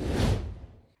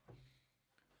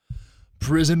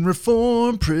 Prison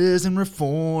reform.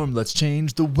 Let's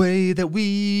change the way that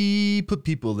we put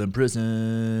people in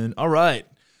prison. All right.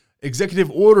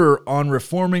 Executive order on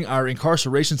reforming our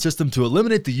incarceration system to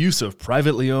eliminate the use of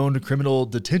privately owned criminal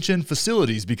detention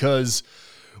facilities, because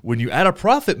when you add a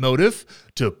profit motive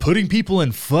to putting people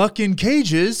in fucking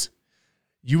cages,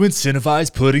 you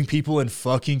incentivize putting people in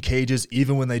fucking cages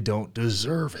even when they don't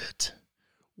deserve it.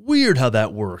 Weird how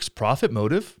that works. Profit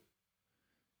motive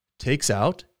takes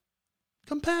out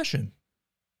compassion,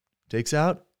 takes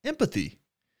out empathy,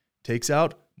 takes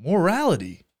out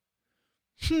morality.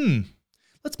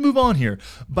 Let's move on here.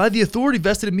 By the authority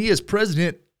vested in me as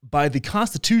president by the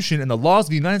Constitution and the laws of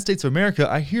the United States of America,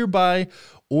 I hereby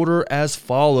order as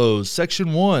follows.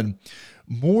 Section 1,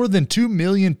 more than 2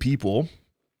 million people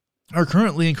are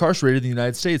currently incarcerated in the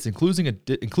United States, including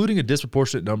a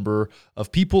disproportionate number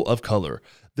of people of color.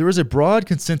 There is a broad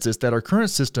consensus that our current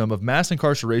system of mass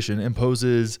incarceration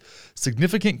imposes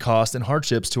significant costs and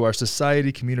hardships to our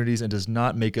society, communities, and does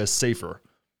not make us safer.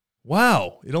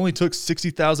 Wow, it only took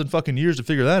 60,000 fucking years to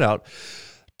figure that out.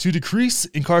 To decrease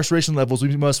incarceration levels,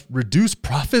 we must reduce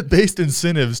profit-based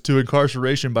incentives to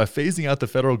incarceration by phasing out the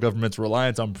federal government's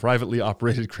reliance on privately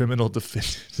operated criminal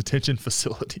detention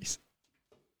facilities.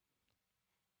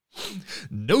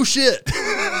 No shit.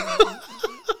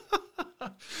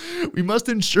 We must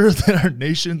ensure that our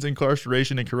nation's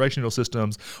incarceration and correctional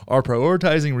systems are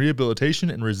prioritizing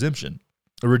rehabilitation and redemption.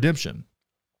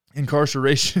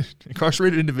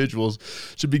 Incarcerated individuals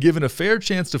should be given a fair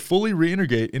chance to fully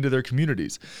reintegrate into their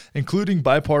communities, including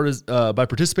by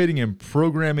participating in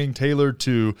programming tailored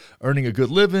to earning a good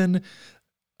living.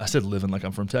 I said living like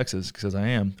I'm from Texas because I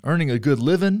am. Earning a good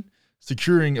living,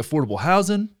 securing affordable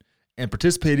housing, and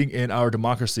participating in our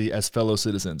democracy as fellow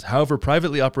citizens. However,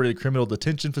 privately operated criminal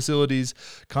detention facilities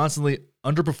constantly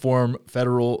underperform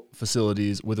federal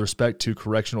facilities with respect to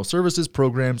correctional services,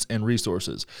 programs, and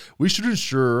resources. We should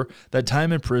ensure that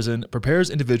time in prison prepares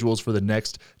individuals for the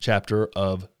next chapter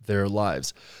of their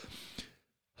lives.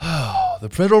 The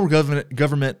federal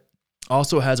government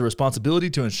also has a responsibility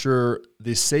to ensure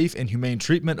the safe and humane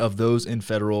treatment of those in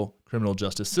federal criminal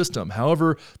justice system.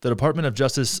 However, the Department of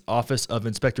Justice Office of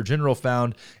Inspector General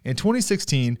found in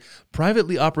 2016,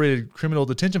 privately operated criminal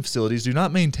detention facilities do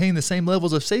not maintain the same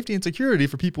levels of safety and security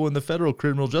for people in the federal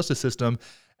criminal justice system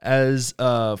as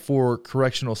for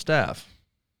correctional staff.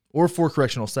 So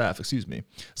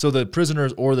the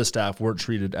prisoners or the staff weren't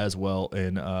treated as well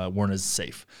and weren't as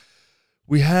safe.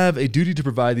 We have a duty to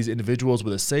provide these individuals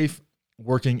with a safe,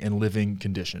 working, and living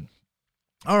condition.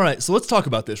 All right, so let's talk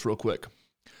about this real quick.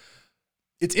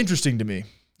 It's interesting to me.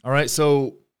 All right,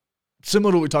 so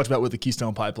similar to what we talked about with the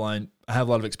Keystone Pipeline, I have a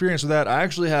lot of experience with that. I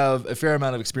actually have a fair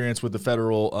amount of experience with the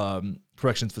federal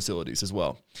corrections facilities as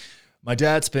well. My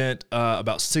dad spent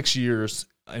about 6 years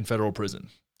in federal prison,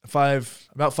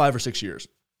 about 5 or 6 years.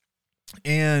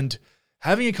 And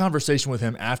having a conversation with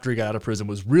him after he got out of prison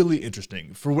was really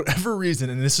interesting for whatever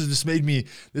reason. And this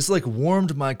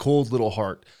warmed my cold little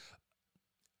heart.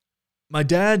 My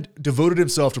dad devoted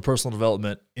himself to personal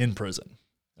development in prison.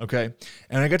 Okay.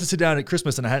 And I got to sit down at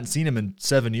Christmas and I hadn't seen him in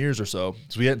 7 years or so.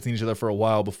 So we hadn't seen each other for a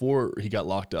while before he got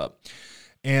locked up.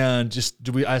 And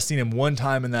I seen him one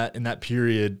time in that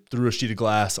period through a sheet of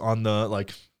glass on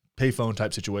the payphone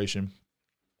type situation.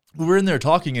 We were in there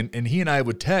talking and he and I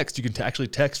would text. You can actually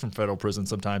text from federal prison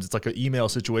sometimes. It's like an email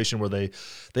situation where they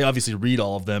obviously read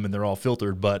all of them and they're all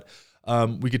filtered. But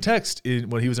we could text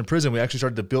when he was in prison. We actually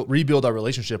started to rebuild our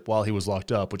relationship while he was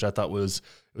locked up, which I thought was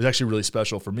actually really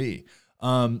special for me.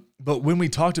 But when we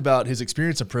talked about his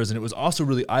experience in prison, it was also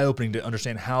really eye-opening to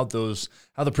understand how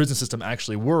the prison system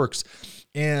actually works.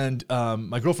 And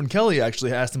my girlfriend Kelly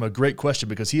actually asked him a great question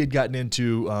because he had gotten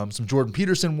into some Jordan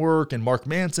Peterson work and Mark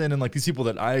Manson and like these people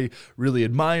that I really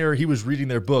admire. He was reading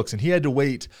their books, and he had to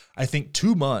wait, I think,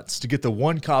 2 months to get the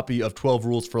one copy of 12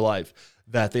 Rules for Life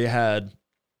that they had,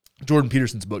 Jordan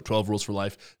Peterson's book, 12 Rules for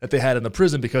Life, that they had in the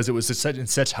prison because it was in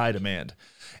such high demand.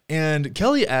 And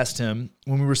Kelly asked him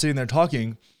when we were sitting there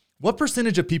talking, what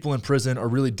percentage of people in prison are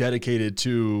really dedicated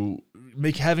to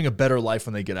having a better life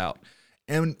when they get out?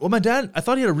 And well, my dad, I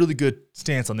thought he had a really good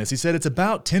stance on this. He said it's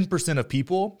about 10% of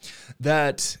people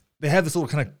that they have this little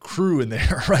kind of crew in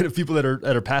there, right? Of people that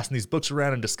are passing these books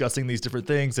around and discussing these different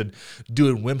things and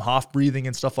doing Wim Hof breathing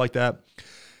and stuff like that.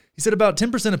 He said about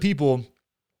 10% of people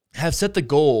have set the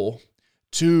goal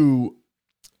to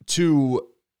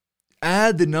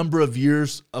add the number of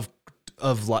years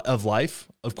of life,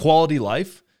 of quality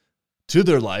life, to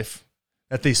their life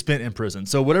that they spent in prison.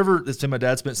 So whatever, let's say my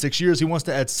dad spent 6 years, he wants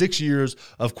to add 6 years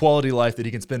of quality life that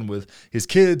he can spend with his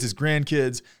kids, his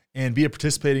grandkids, and be a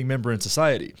participating member in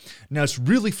society. Now, it's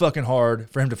really fucking hard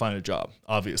for him to find a job,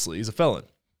 obviously. He's a felon.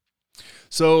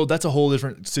 So that's a whole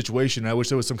different situation. I wish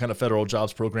there was some kind of federal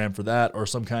jobs program for that, or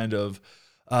some kind of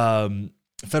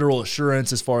federal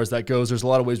assurance as far as that goes. There's a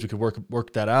lot of ways we could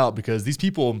work that out, because these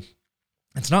people,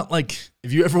 it's not like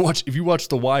if you watch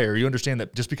The Wire, you understand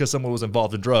that just because someone was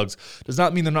involved in drugs does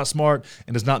not mean they're not smart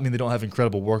and does not mean they don't have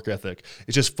incredible work ethic.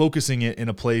 It's just focusing it in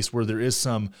a place where there is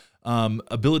some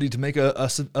ability to make a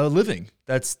living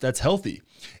that's healthy.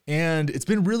 And it's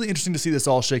been really interesting to see this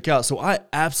all shake out. So I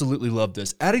absolutely love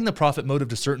this. Adding the profit motive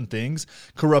to certain things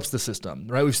corrupts the system,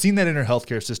 right? We've seen that in our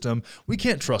healthcare system. We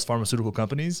can't trust pharmaceutical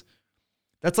companies.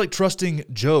 That's like trusting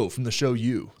Joe from the show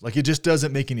You. Like, it just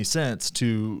doesn't make any sense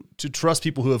to trust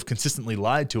people who have consistently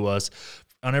lied to us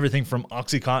on everything from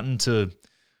OxyContin to,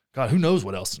 God, who knows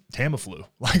what else, Tamiflu.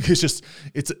 Like,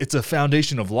 it's a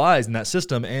foundation of lies in that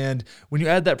system. And when you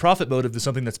add that profit motive to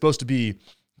something that's supposed to be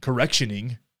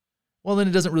correctioning, well, then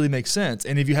it doesn't really make sense.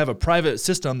 And if you have a private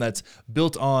system that's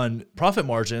built on profit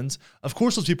margins, of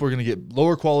course those people are going to get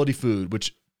lower quality food,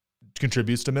 which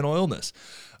contributes to mental illness.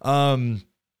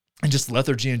 And just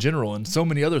lethargy in general, and so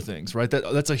many other things, right?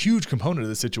 That's a huge component of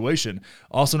the situation.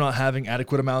 Also, not having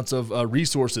adequate amounts of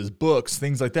resources, books,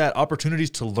 things like that, opportunities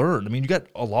to learn. I mean, you got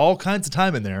all kinds of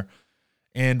time in there,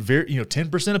 and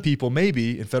 10% of people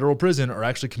maybe in federal prison are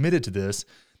actually committed to this,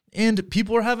 and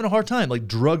people are having a hard time. Like,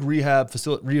 drug rehab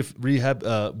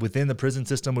within the prison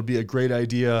system would be a great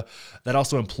idea. That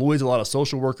also employs a lot of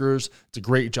social workers. It's a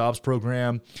great jobs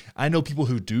program. I know people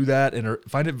who do that and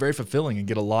find it very fulfilling and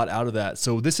get a lot out of that.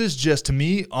 So this is just, to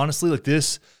me, honestly, like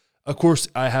this. Of course,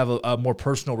 I have a more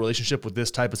personal relationship with this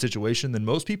type of situation than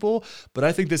most people, but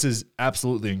I think this is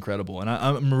absolutely incredible, and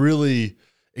I'm really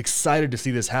excited to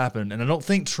see this happen. And I don't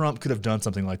think Trump could have done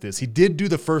something like this. He did do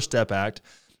the First Step Act,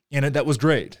 and that was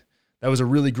great. That was a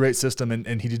really great system,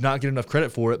 and he did not get enough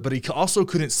credit for it, but he also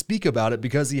couldn't speak about it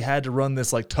because he had to run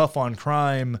this like tough on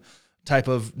crime type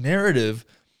of narrative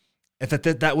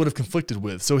that would have conflicted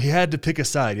with. So he had to pick a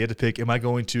side. He had to pick, am I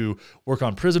going to work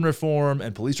on prison reform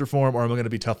and police reform, or am I going to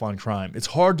be tough on crime? It's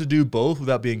hard to do both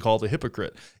without being called a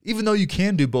hypocrite, even though you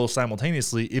can do both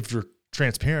simultaneously if you're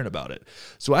transparent about it.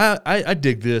 So I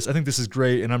dig this. I think this is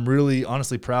great, and I'm really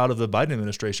honestly proud of the Biden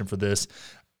administration for this.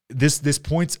 This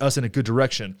points us in a good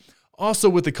direction. Also,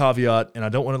 with the caveat, and I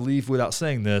don't want to leave without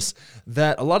saying this,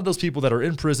 that a lot of those people that are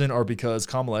in prison are because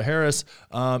Kamala Harris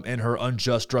and her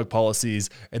unjust drug policies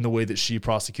and the way that she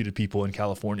prosecuted people in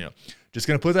California. Just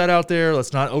going to put that out there.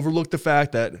 Let's not overlook the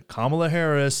fact that Kamala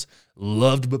Harris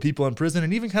loved to put people in prison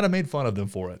and even kind of made fun of them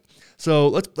for it. So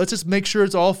let's just make sure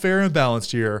it's all fair and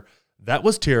balanced here. That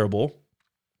was terrible.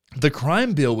 The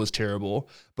crime bill was terrible.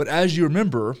 But as you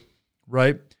remember,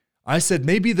 right, I said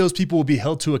maybe those people will be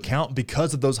held to account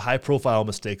because of those high-profile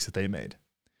mistakes that they made.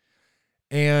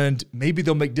 And maybe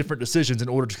they'll make different decisions in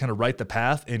order to kind of right the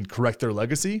path and correct their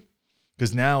legacy.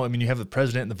 Because now, I mean, you have the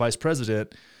president and the vice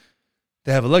president,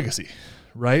 they have a legacy,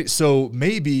 right? So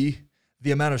maybe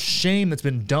the amount of shame that's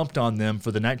been dumped on them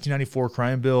for the 1994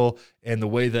 crime bill and the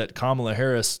way that Kamala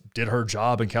Harris did her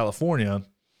job in California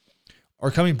are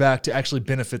coming back to actually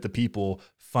benefit the people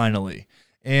finally.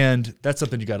 And that's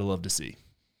something you got to love to see.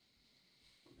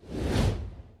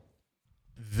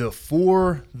 The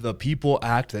For the People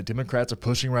Act that Democrats are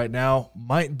pushing right now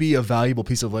might be a valuable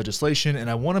piece of legislation, and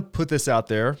I want to put this out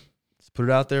there. Let's put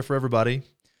it out there for everybody.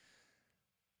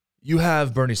 You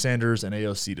have Bernie Sanders and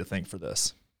AOC to thank for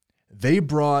this. They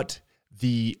brought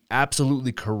the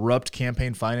absolutely corrupt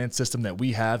campaign finance system that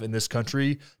we have in this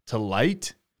country to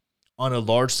light on a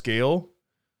large scale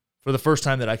for the first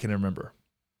time that I can remember.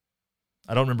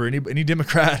 I don't remember any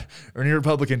Democrat or any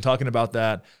Republican talking about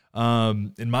that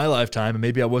in my lifetime. And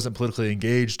maybe I wasn't politically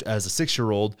engaged as a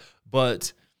 6-year-old,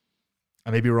 but I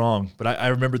may be wrong. But I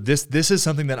remember this. This is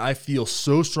something that I feel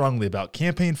so strongly about.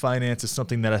 Campaign finance is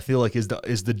something that I feel like is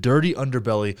the dirty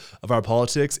underbelly of our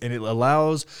politics, and it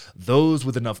allows those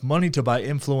with enough money to buy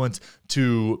influence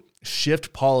to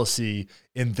shift policy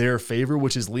in their favor,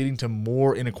 which is leading to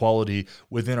more inequality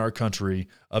within our country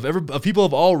of people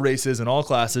of all races and all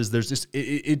classes. There's just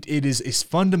it is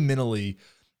fundamentally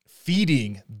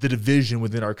feeding the division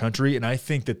within our country, and I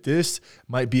think that this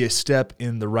might be a step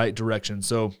in the right direction.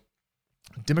 So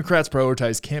Democrats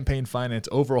prioritize campaign finance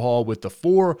overhaul with the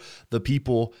For the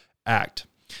People Act.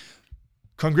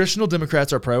 Congressional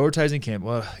Democrats are prioritizing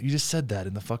well, you just said that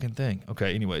in the fucking thing.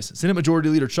 Okay, anyways. Senate Majority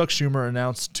Leader Chuck Schumer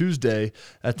announced Tuesday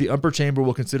that the upper chamber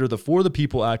will consider the For the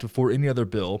People Act before any other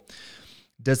bill,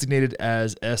 designated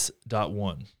as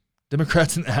S.1.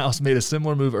 Democrats in the House made a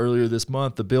similar move earlier this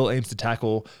month. The bill aims to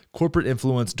tackle corporate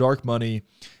influence, dark money,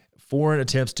 foreign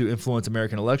attempts to influence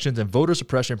American elections, and voter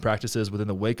suppression practices within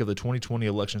the wake of the 2020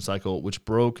 election cycle, which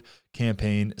broke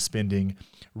campaign spending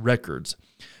records.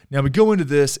 Now, we go into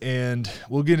this, and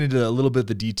we'll get into a little bit of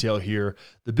the detail here.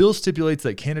 The bill stipulates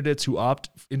that candidates who opt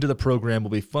into the program will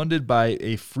be funded by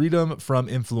a Freedom from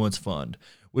Influence Fund,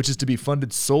 which is to be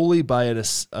funded solely by an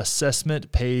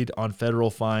assessment paid on federal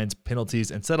fines, penalties,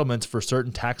 and settlements for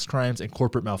certain tax crimes and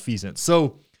corporate malfeasance.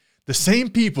 So the same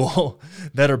people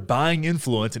that are buying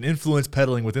influence and influence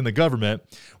peddling within the government,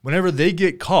 whenever they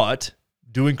get caught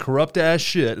doing corrupt ass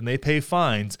shit and they pay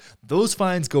fines, those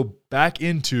fines go back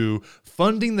into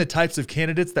funding the types of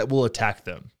candidates that will attack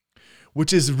them,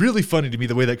 which is really funny to me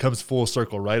the way that comes full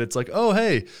circle, right? It's like, oh,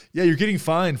 hey, yeah, you're getting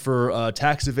fined for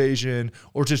tax evasion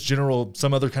or just general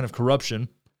some other kind of corruption.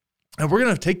 And we're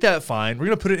going to take that fine. We're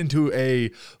going to put it into a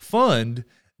fund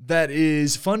that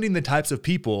is funding the types of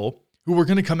people who are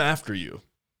going to come after you.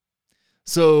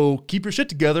 So keep your shit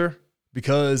together,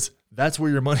 because that's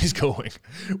where your money's going,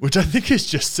 which I think is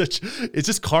just it's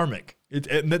just karmic.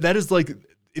 And that is like,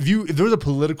 if there was a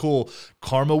political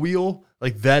karma wheel,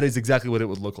 like that is exactly what it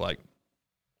would look like.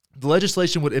 The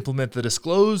legislation would implement the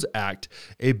Disclose Act,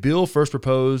 a bill first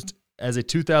proposed as a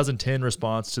 2010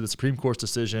 response to the Supreme Court's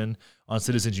decision on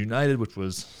Citizens United, which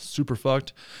was super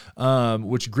fucked,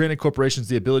 which granted corporations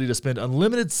the ability to spend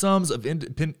unlimited sums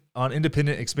on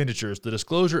independent expenditures. The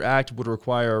Disclosure Act would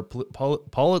require political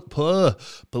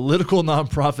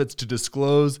nonprofits to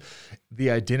disclose the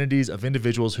identities of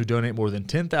individuals who donate more than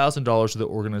 $10,000 to the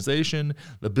organization.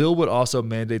 The bill would also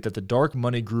mandate that the dark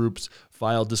money groups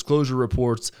file disclosure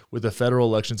reports with the Federal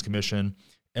Elections Commission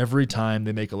every time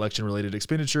they make election-related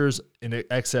expenditures in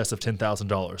excess of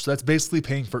 $10,000. So that's basically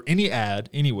paying for any ad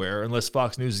anywhere, unless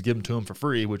Fox News is giving to them for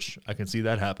free, which I can see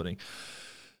that happening.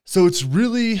 So this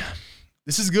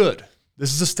is good.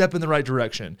 This is a step in the right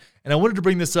direction. And I wanted to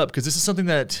bring this up because this is something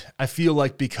that I feel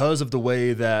like, because of the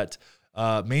way that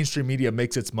mainstream media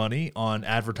makes its money on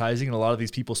advertising, and a lot of these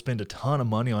people spend a ton of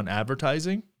money on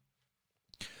advertising,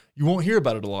 you won't hear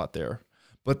about it a lot there.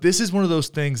 But this is one of those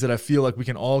things that I feel like we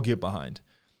can all get behind.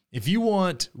 If you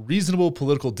want reasonable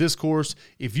political discourse,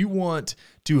 if you want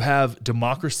to have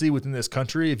democracy within this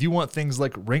country, if you want things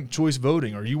like ranked choice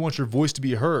voting, or you want your voice to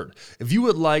be heard, if you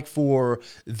would like for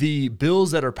the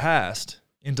bills that are passed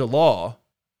into law,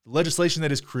 the legislation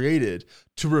that is created,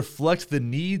 to reflect the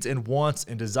needs and wants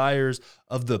and desires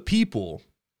of the people,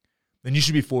 then you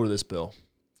should be for this bill.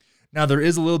 Now, there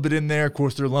is a little bit in there. Of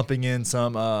course, they're lumping in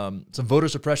some voter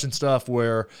suppression stuff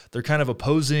where they're kind of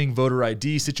opposing voter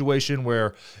ID situation,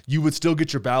 where you would still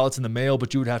get your ballots in the mail,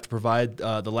 but you would have to provide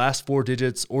the last 4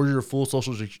 digits or your full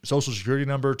social security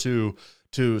number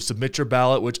to submit your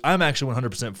ballot, which I'm actually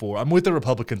 100% for. I'm with the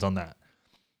Republicans on that.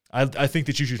 I think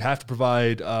that you should have to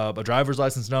provide a driver's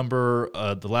license number,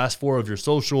 the last 4 of your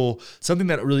social, something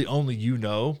that really only you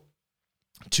know,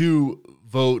 to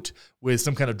vote with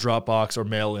some kind of drop box or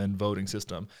mail-in voting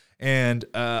system. And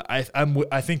I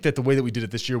think that the way that we did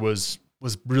it this year was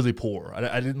really poor.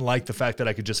 I didn't like the fact that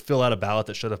I could just fill out a ballot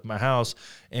that showed up at my house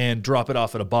and drop it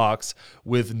off at a box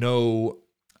with no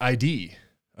ID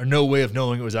or no way of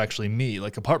knowing it was actually me.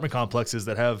 Like apartment complexes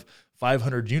that have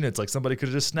 500 units, like somebody could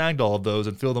have just snagged all of those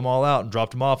and filled them all out and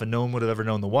dropped them off, and no one would have ever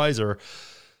known the wiser.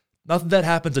 Not that that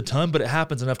happens a ton, but it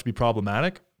happens enough to be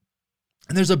problematic.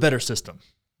 And there's a better system.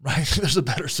 right? There's a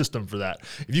better system for that.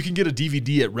 If you can get a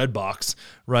DVD at Redbox,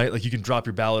 right? Like you can drop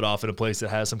your ballot off in a place that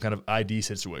has some kind of ID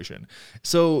situation.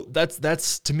 So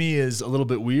that's to me is a little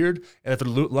bit weird. And if they're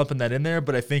lumping that in there,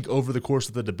 but I think over the course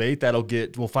of the debate,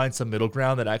 we'll find some middle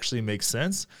ground that actually makes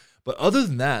sense. But other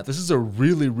than that, this is a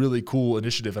really, really cool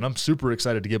initiative, and I'm super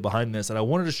excited to get behind this. And I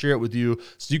wanted to share it with you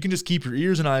so you can just keep your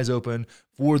ears and eyes open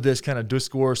for this kind of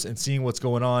discourse and seeing what's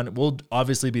going on. We'll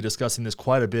obviously be discussing this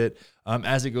quite a bit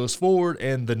as it goes forward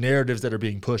and the narratives that are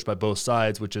being pushed by both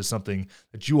sides, which is something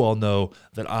that you all know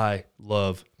that I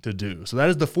love to do. So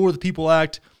that is the For the People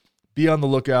Act. Be on the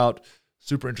lookout.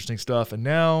 Super interesting stuff. And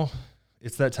now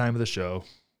it's that time of the show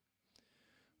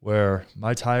where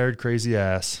my tired, crazy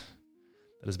ass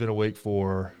that has been awake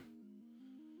for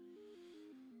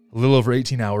a little over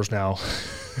 18 hours now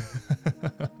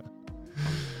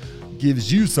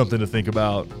gives you something to think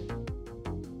about,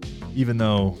 even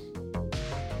though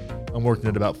I'm working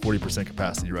at about 40%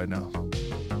 capacity right now.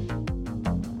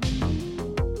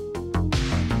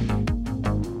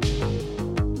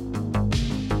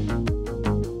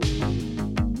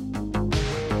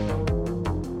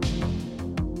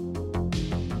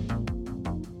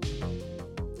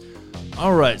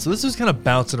 All right, so this was kind of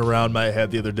bouncing around my head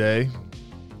the other day,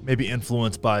 maybe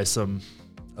influenced by some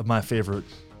of my favorite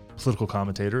political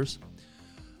commentators.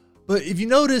 But if you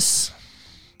notice,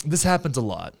 this happens a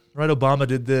lot, right? Obama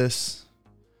did this.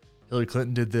 Hillary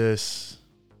Clinton did this.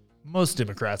 Most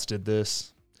Democrats did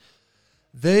this.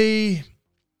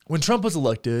 When Trump was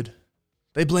elected,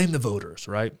 they blamed the voters,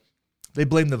 right? They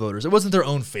blamed the voters. It wasn't their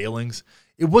own failings.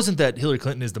 It wasn't that Hillary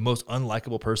Clinton is the most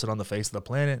unlikable person on the face of the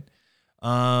planet.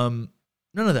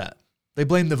 None of that. They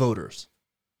blame the voters.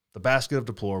 The basket of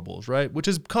deplorables, right? Which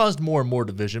has caused more and more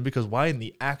division because why in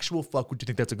the actual fuck would you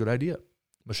think that's a good idea?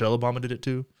 Michelle Obama did it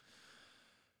too.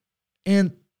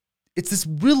 And it's this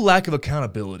real lack of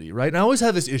accountability, right? And I always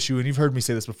have this issue, and you've heard me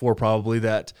say this before probably,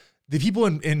 that the people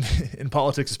in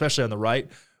politics, especially on the right,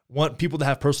 want people to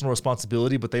have personal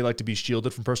responsibility, but they like to be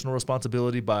shielded from personal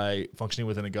responsibility by functioning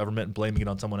within a government and blaming it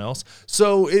on someone else.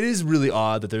 So it is really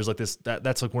odd that there's like this,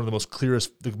 that's like one of the most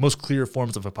clear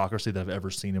forms of hypocrisy that I've ever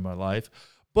seen in my life.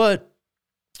 But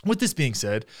with this being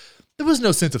said, there was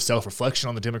no sense of self-reflection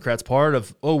on the Democrats' part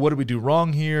of, oh, what did we do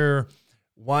wrong here?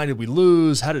 Why did we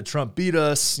lose? How did Trump beat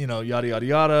us? Yada, yada,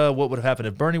 yada. What would have happened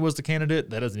if Bernie was the candidate?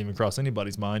 That doesn't even cross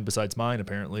anybody's mind besides mine,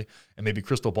 apparently, and maybe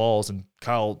Crystal Ball's and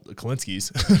Kyle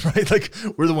Kalinski's, right? Like,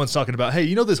 we're the ones talking about,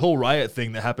 hey, this whole riot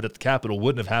thing that happened at the Capitol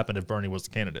wouldn't have happened if Bernie was the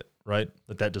candidate, right?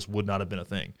 That just would not have been a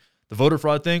thing. The voter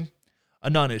fraud thing, a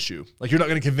non-issue. Like, you're not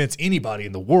going to convince anybody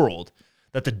in the world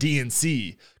that the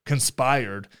DNC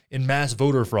conspired in mass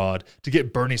voter fraud to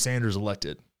get Bernie Sanders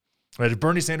elected. Right? If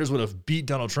Bernie Sanders would have beat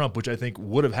Donald Trump, which I think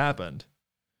would have happened,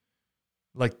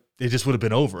 like it just would have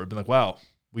been over. It'd been like, wow,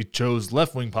 we chose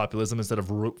left-wing populism instead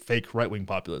of fake right-wing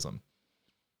populism.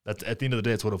 That's at the end of the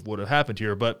day, it's what would have happened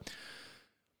here. But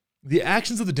the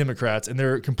actions of the Democrats and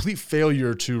their complete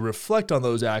failure to reflect on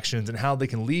those actions and how they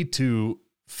can lead to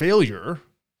failure,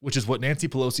 which is what Nancy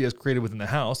Pelosi has created within the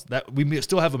House, that we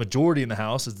still have a majority in the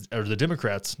House, or the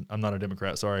Democrats, I'm not a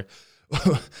Democrat, sorry.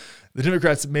 The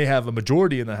Democrats may have a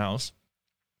majority in the House,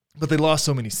 but they lost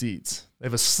so many seats. They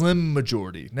have a slim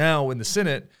majority. Now in the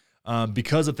Senate,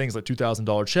 because of things like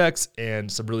 $2,000 checks and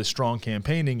some really strong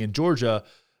campaigning in Georgia,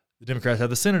 the Democrats have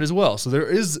the Senate as well. So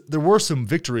there were some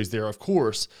victories there, of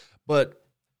course, but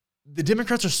the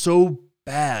Democrats are so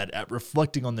bad at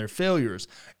reflecting on their failures,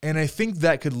 and I think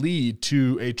that could lead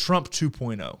to a Trump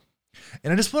 2.0.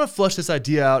 And I just want to flush this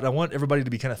idea out. I want everybody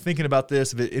to be kind of thinking about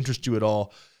this if it interests you at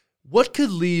all. What could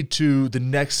lead to the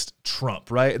next Trump,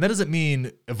 right? And that doesn't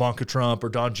mean Ivanka Trump or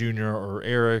Don Jr. or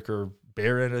Eric or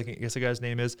Barron, I guess the guy's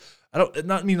name is. I don't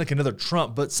not mean like another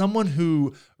Trump, but someone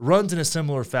who runs in a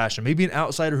similar fashion. Maybe an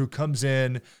outsider who comes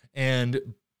in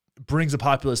and brings a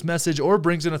populist message or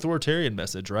brings an authoritarian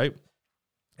message, right?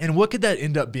 And what could that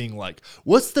end up being like?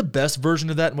 What's the best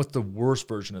version of that and what's the worst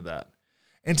version of that?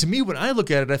 And to me, when I look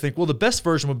at it, I think, well, the best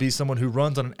version would be someone who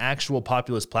runs on an actual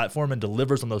populist platform and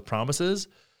delivers on those promises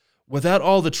without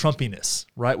all the Trumpiness,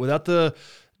 right? Without the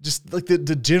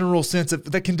general sense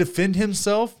of that can defend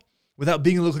himself without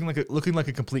being looking like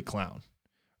a complete clown,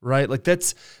 right? Like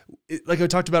that's like I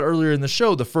talked about earlier in the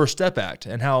show, the First Step Act,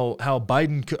 and how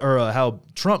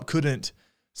Trump couldn't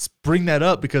bring that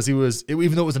up because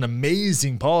even though it was an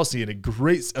amazing policy and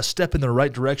a step in the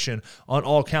right direction on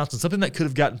all counts and something that could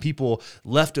have gotten people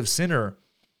left of center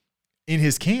in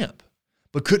his camp,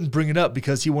 but couldn't bring it up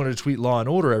because he wanted to tweet Law and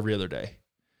Order every other day.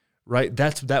 Right?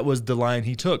 That was the line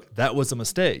he took. That was a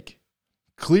mistake,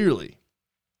 clearly.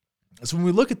 So when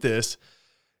we look at this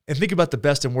and think about the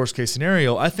best and worst case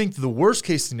scenario, I think the worst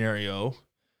case scenario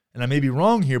and I may be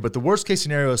wrong here, but the worst case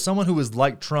scenario is someone who is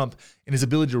like Trump in his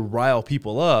ability to rile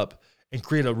people up and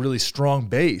create a really strong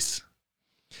base,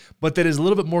 but that is a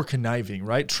little bit more conniving,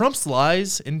 right? Trump's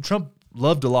lies, and Trump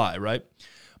loved to lie, right?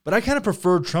 But I kind of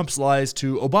preferred Trump's lies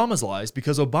to Obama's lies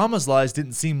because Obama's lies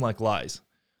didn't seem like lies.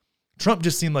 Trump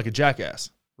just seemed like a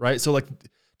jackass, right? So like,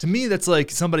 to me, that's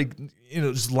like somebody,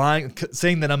 just lying,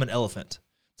 saying that I'm an elephant.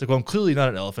 It's like, well, I'm clearly not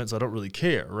an elephant, so I don't really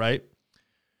care, right?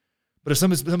 But if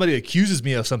somebody accuses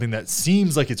me of something that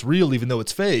seems like it's real, even though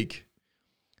it's fake,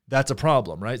 that's a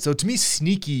problem, right? So to me,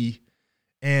 sneaky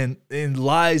and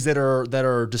lies that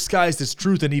are disguised as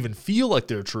truth and even feel like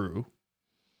they're true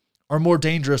are more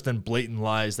dangerous than blatant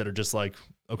lies that are just like,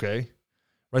 okay,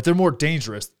 right? They're more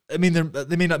dangerous. I mean,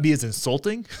 they may not be as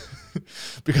insulting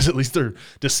because at least they're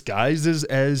disguised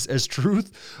as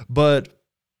truth, but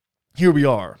here we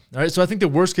are. All right. So I think the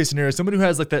worst case scenario is somebody who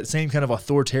has like that same kind of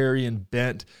authoritarian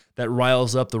bent that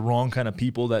riles up the wrong kind of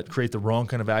people that create the wrong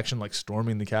kind of action, like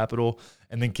storming the Capitol,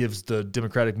 and then gives the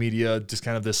Democratic media just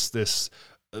kind of this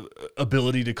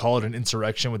ability to call it an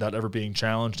insurrection without ever being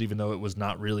challenged, even though it was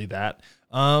not really that.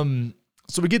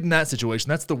 So we get in that situation.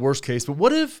 That's the worst case. But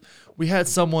what if we had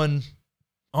someone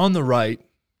on the right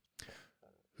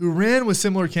who ran with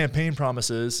similar campaign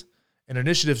promises and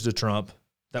initiatives to Trump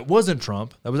that wasn't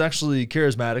Trump, that was actually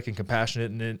charismatic and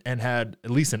compassionate and had at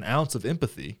least an ounce of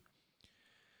empathy,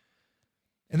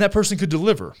 and that person could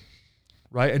deliver,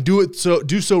 right? And do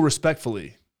so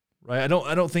respectfully, right? I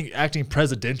don't think acting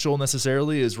presidential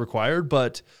necessarily is required,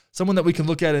 but someone that we can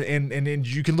look at and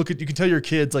you can tell your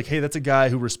kids like, hey, that's a guy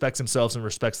who respects himself and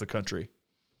respects the country,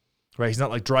 right? He's not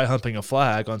like dry humping a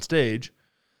flag on stage.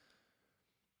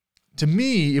 To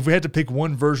me, if we had to pick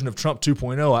one version of Trump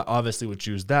 2.0, I obviously would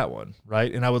choose that one,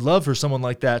 right? And I would love for someone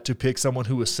like that to pick someone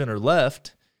who was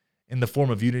center-left in the form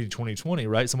of Unity 2020,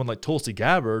 right? Someone like Tulsi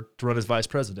Gabbard to run as vice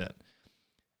president.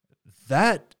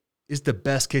 That is the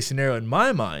best case scenario in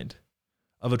my mind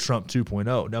of a Trump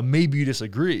 2.0. Now, maybe you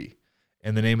disagree,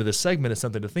 and the name of this segment is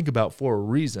something to think about for a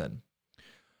reason.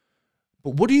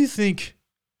 But what do you think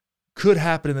could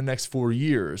happen in the next 4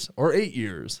 years or 8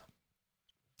 years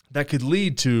that could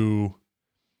lead to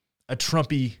a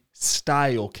Trumpy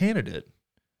style candidate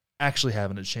actually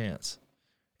having a chance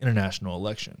in a national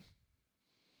election?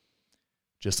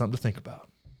 Just something to think about.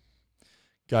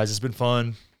 Guys, it's been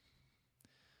fun.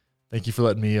 Thank you for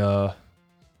letting me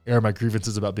air my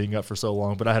grievances about being up for so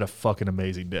long, but I had a fucking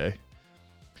amazing day.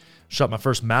 Shot my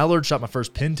first mallard, shot my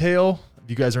first pintail. If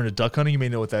you guys are into duck hunting, you may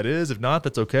know what that is. If not,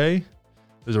 that's okay.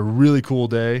 It was a really cool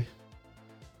day.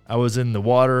 I was in the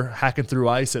water hacking through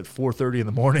ice at 4:30 in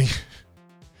the morning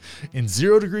in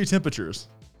 0-degree temperatures,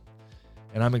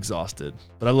 and I'm exhausted.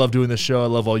 But I love doing this show. I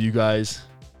love all you guys.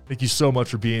 Thank you so much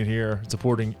for being here and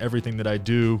supporting everything that I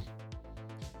do.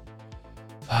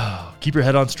 Keep your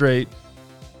head on straight.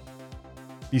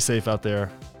 Be safe out there,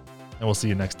 and we'll see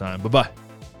you next time. Bye-bye.